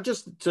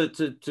just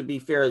to be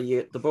fair, you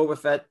get the Boba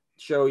Fett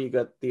show, you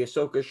got the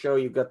Ahsoka show,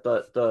 you got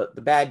the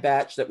Bad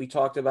Batch that we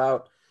talked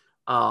about.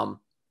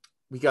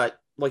 We got,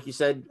 like you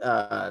said,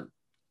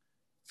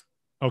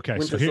 okay,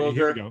 Winter so here we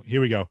Soldier. go.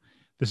 Here we go.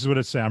 This is what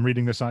it says. I'm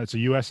reading this on. It's a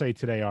USA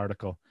Today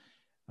article.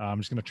 I'm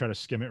just gonna try to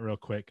skim it real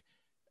quick.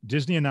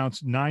 Disney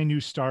announced 9 new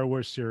Star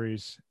Wars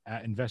series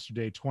at Investor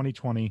Day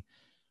 2020,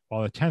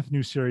 while the 10th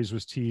new series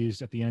was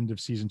teased at the end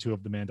of season 2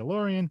 of The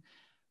Mandalorian.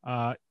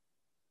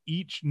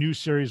 Each new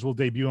series will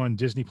debut on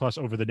Disney Plus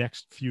over the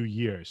next few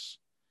years.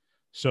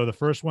 So the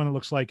first one, it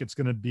looks like it's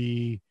going to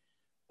be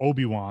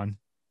Obi-Wan,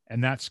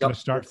 and that's going to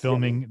start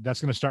filming.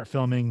 That's going to start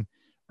filming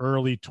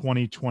early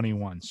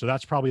 2021. So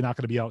that's probably not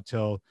going to be out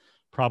till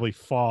probably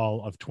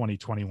fall of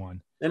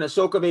 2021. And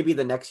Ahsoka maybe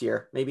the next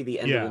year, maybe the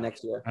end of the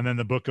next year. And then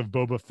the Book of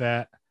Boba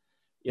Fett,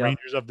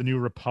 Rangers of the New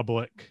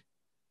Republic.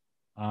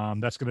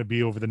 That's going to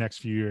be over the next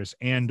few years.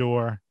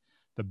 Andor,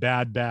 The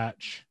Bad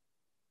Batch,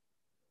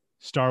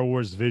 Star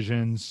Wars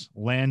Visions,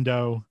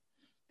 Lando,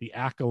 The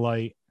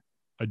Acolyte,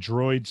 A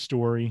Droid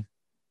Story.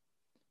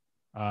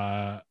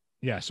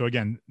 So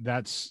again,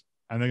 and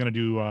they're going to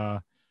do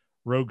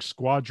Rogue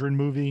Squadron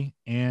movie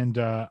and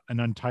an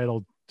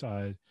untitled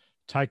Taika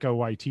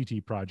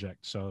Waititi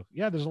project. So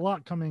yeah, there's a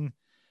lot coming.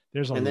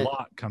 There's a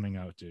lot coming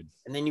out, dude.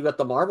 And then you got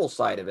the Marvel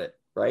side of it,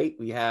 right?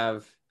 We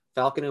have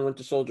Falcon and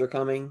Winter Soldier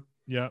coming.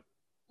 Yeah.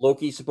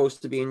 Loki's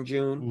supposed to be in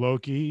June.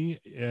 Loki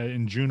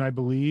in June, I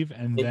believe,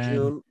 and In then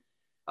June.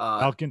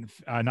 not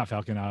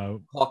Falcon,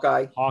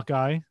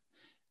 Hawkeye.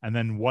 And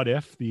then What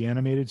If, the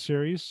animated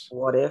series.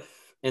 What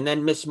If? And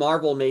then Miss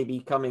Marvel may be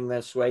coming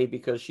this way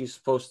because she's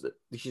supposed to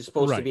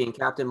Right. be in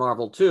Captain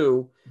Marvel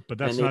 2. But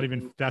that's And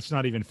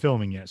not even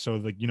filming yet. So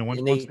like,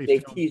 once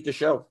they've film, teased the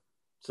show.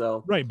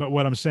 So right. But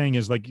what I'm saying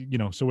is like,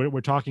 so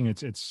we're talking,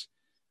 it's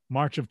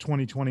March of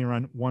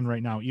 2021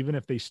 right now. Even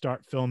if they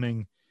start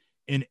filming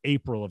in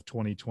April of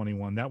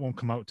 2021, that won't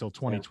come out till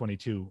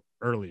 2022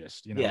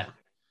 earliest,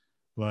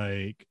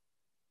 like,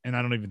 and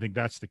I don't even think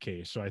that's the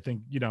case. So I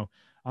think,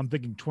 I'm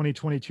thinking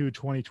 2022,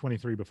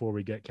 2023 before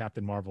we get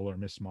Captain Marvel or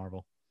Miss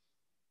Marvel.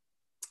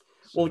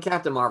 Well, the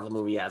Captain Marvel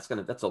movie,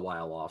 that's a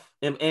while off.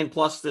 And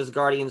plus there's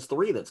Guardians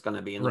 3 that's going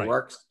to be in the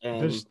works.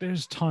 And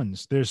there's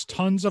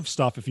tons of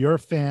stuff. If you're a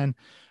fan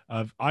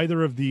of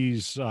either of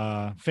these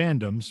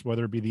fandoms,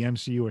 whether it be the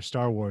MCU or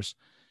Star Wars,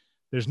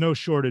 there's no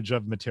shortage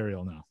of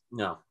material now.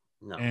 no,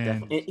 No,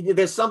 And- definitely.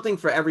 There's something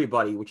for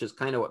everybody, which is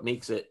kind of what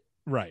makes it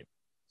Right.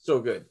 so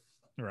good.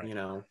 Right. You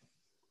know.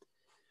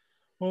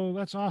 Well,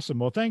 that's awesome.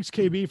 Well, thanks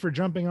KB for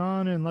jumping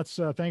on, and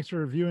thanks for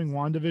reviewing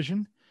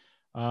WandaVision.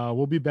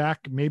 We'll be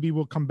back. Maybe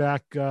we'll come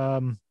back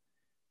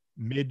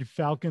mid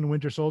Falcon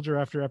Winter Soldier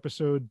after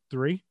episode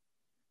 3.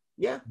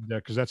 Yeah.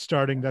 Because that's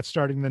starting the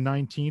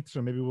 19th.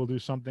 So maybe we'll do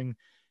something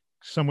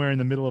somewhere in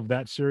the middle of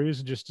that series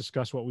and just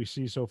discuss what we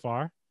see so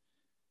far.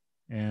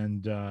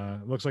 And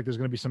it looks like there's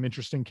going to be some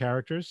interesting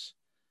characters.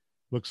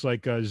 Looks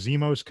like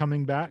Zemo's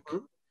coming back.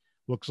 Mhm.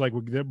 Looks like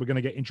we're going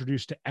to get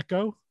introduced to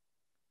Echo,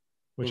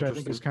 which I think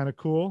is Interesting. kind of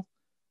cool.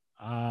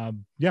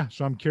 Yeah,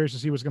 so I'm curious to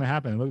see what's going to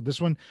happen. Look,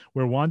 this one,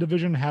 where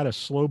WandaVision had a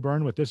slow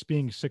burn, with this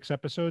being 6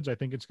 episodes, I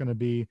think it's going to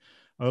be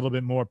a little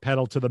bit more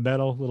pedal to the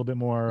metal, a little bit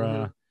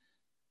more,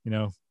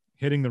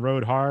 hitting the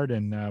road hard,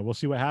 and we'll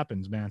see what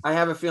happens, man. I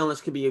have a feeling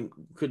this could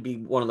be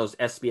one of those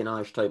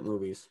espionage type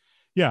movies.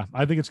 Yeah,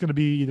 I think it's going to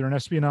be either an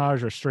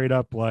espionage or straight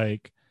up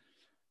like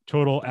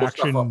total Blow stuff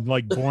action, up.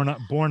 like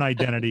Born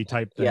Identity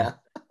type thing. Yeah.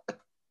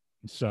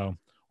 So,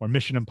 or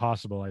Mission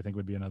Impossible, I think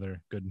would be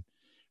another good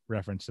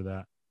reference to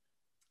that.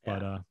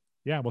 But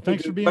yeah, well,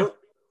 thanks for being.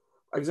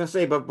 I was gonna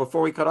say, but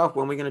before we cut off,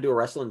 when are we gonna do a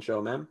wrestling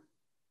show, man?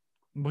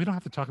 We don't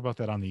have to talk about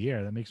that on the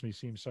air. That makes me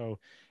seem so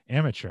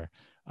amateur.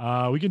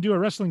 We can do a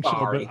wrestling show,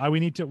 Sorry. but we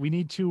need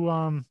to.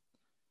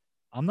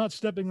 I'm not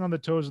stepping on the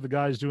toes of the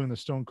guys doing the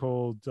Stone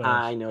Cold.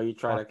 I know you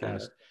try to kind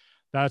podcast. of.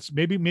 That's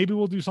maybe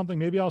we'll do something.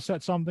 Maybe I'll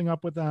set something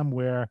up with them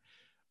where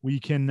we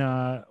can.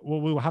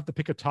 We'll have to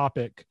pick a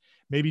topic.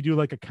 Maybe do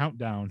like a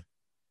countdown,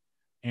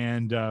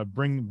 and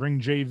bring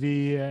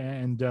JV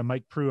and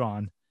Mike Prue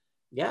on.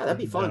 Yeah, that'd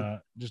be And,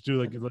 fun. just do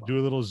That'd be fun.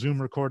 a little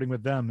Zoom recording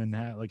with them and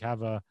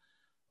have a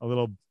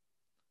little,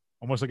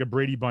 almost like a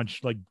Brady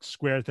Bunch like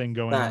square thing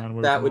going on. Where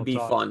we That can would all be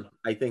talk. fun.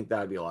 I think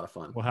that'd be a lot of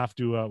fun. We'll have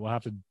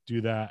to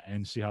do that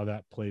and see how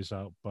that plays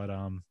out. But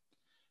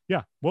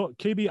yeah. Well,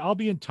 KB, I'll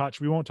be in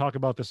touch. We won't talk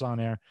about this on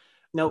air.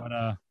 Nope.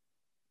 But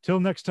till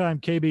next time,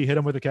 KB, hit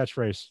him with a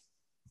catchphrase.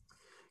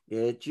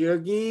 Get your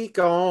geek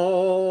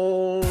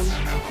on.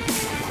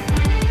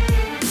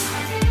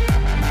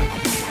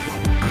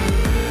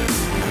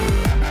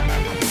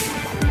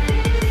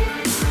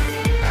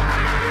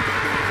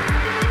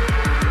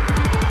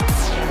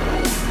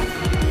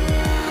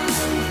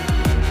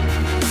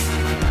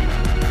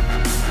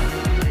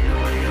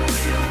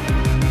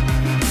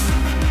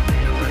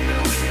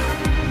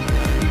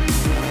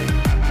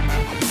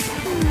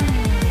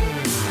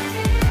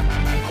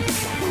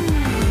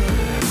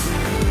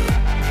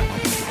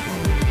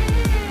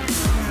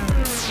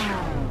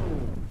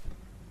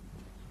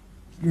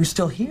 You're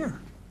still here.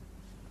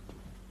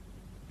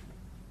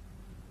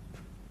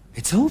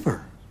 It's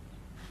over.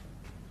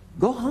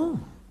 Go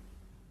home.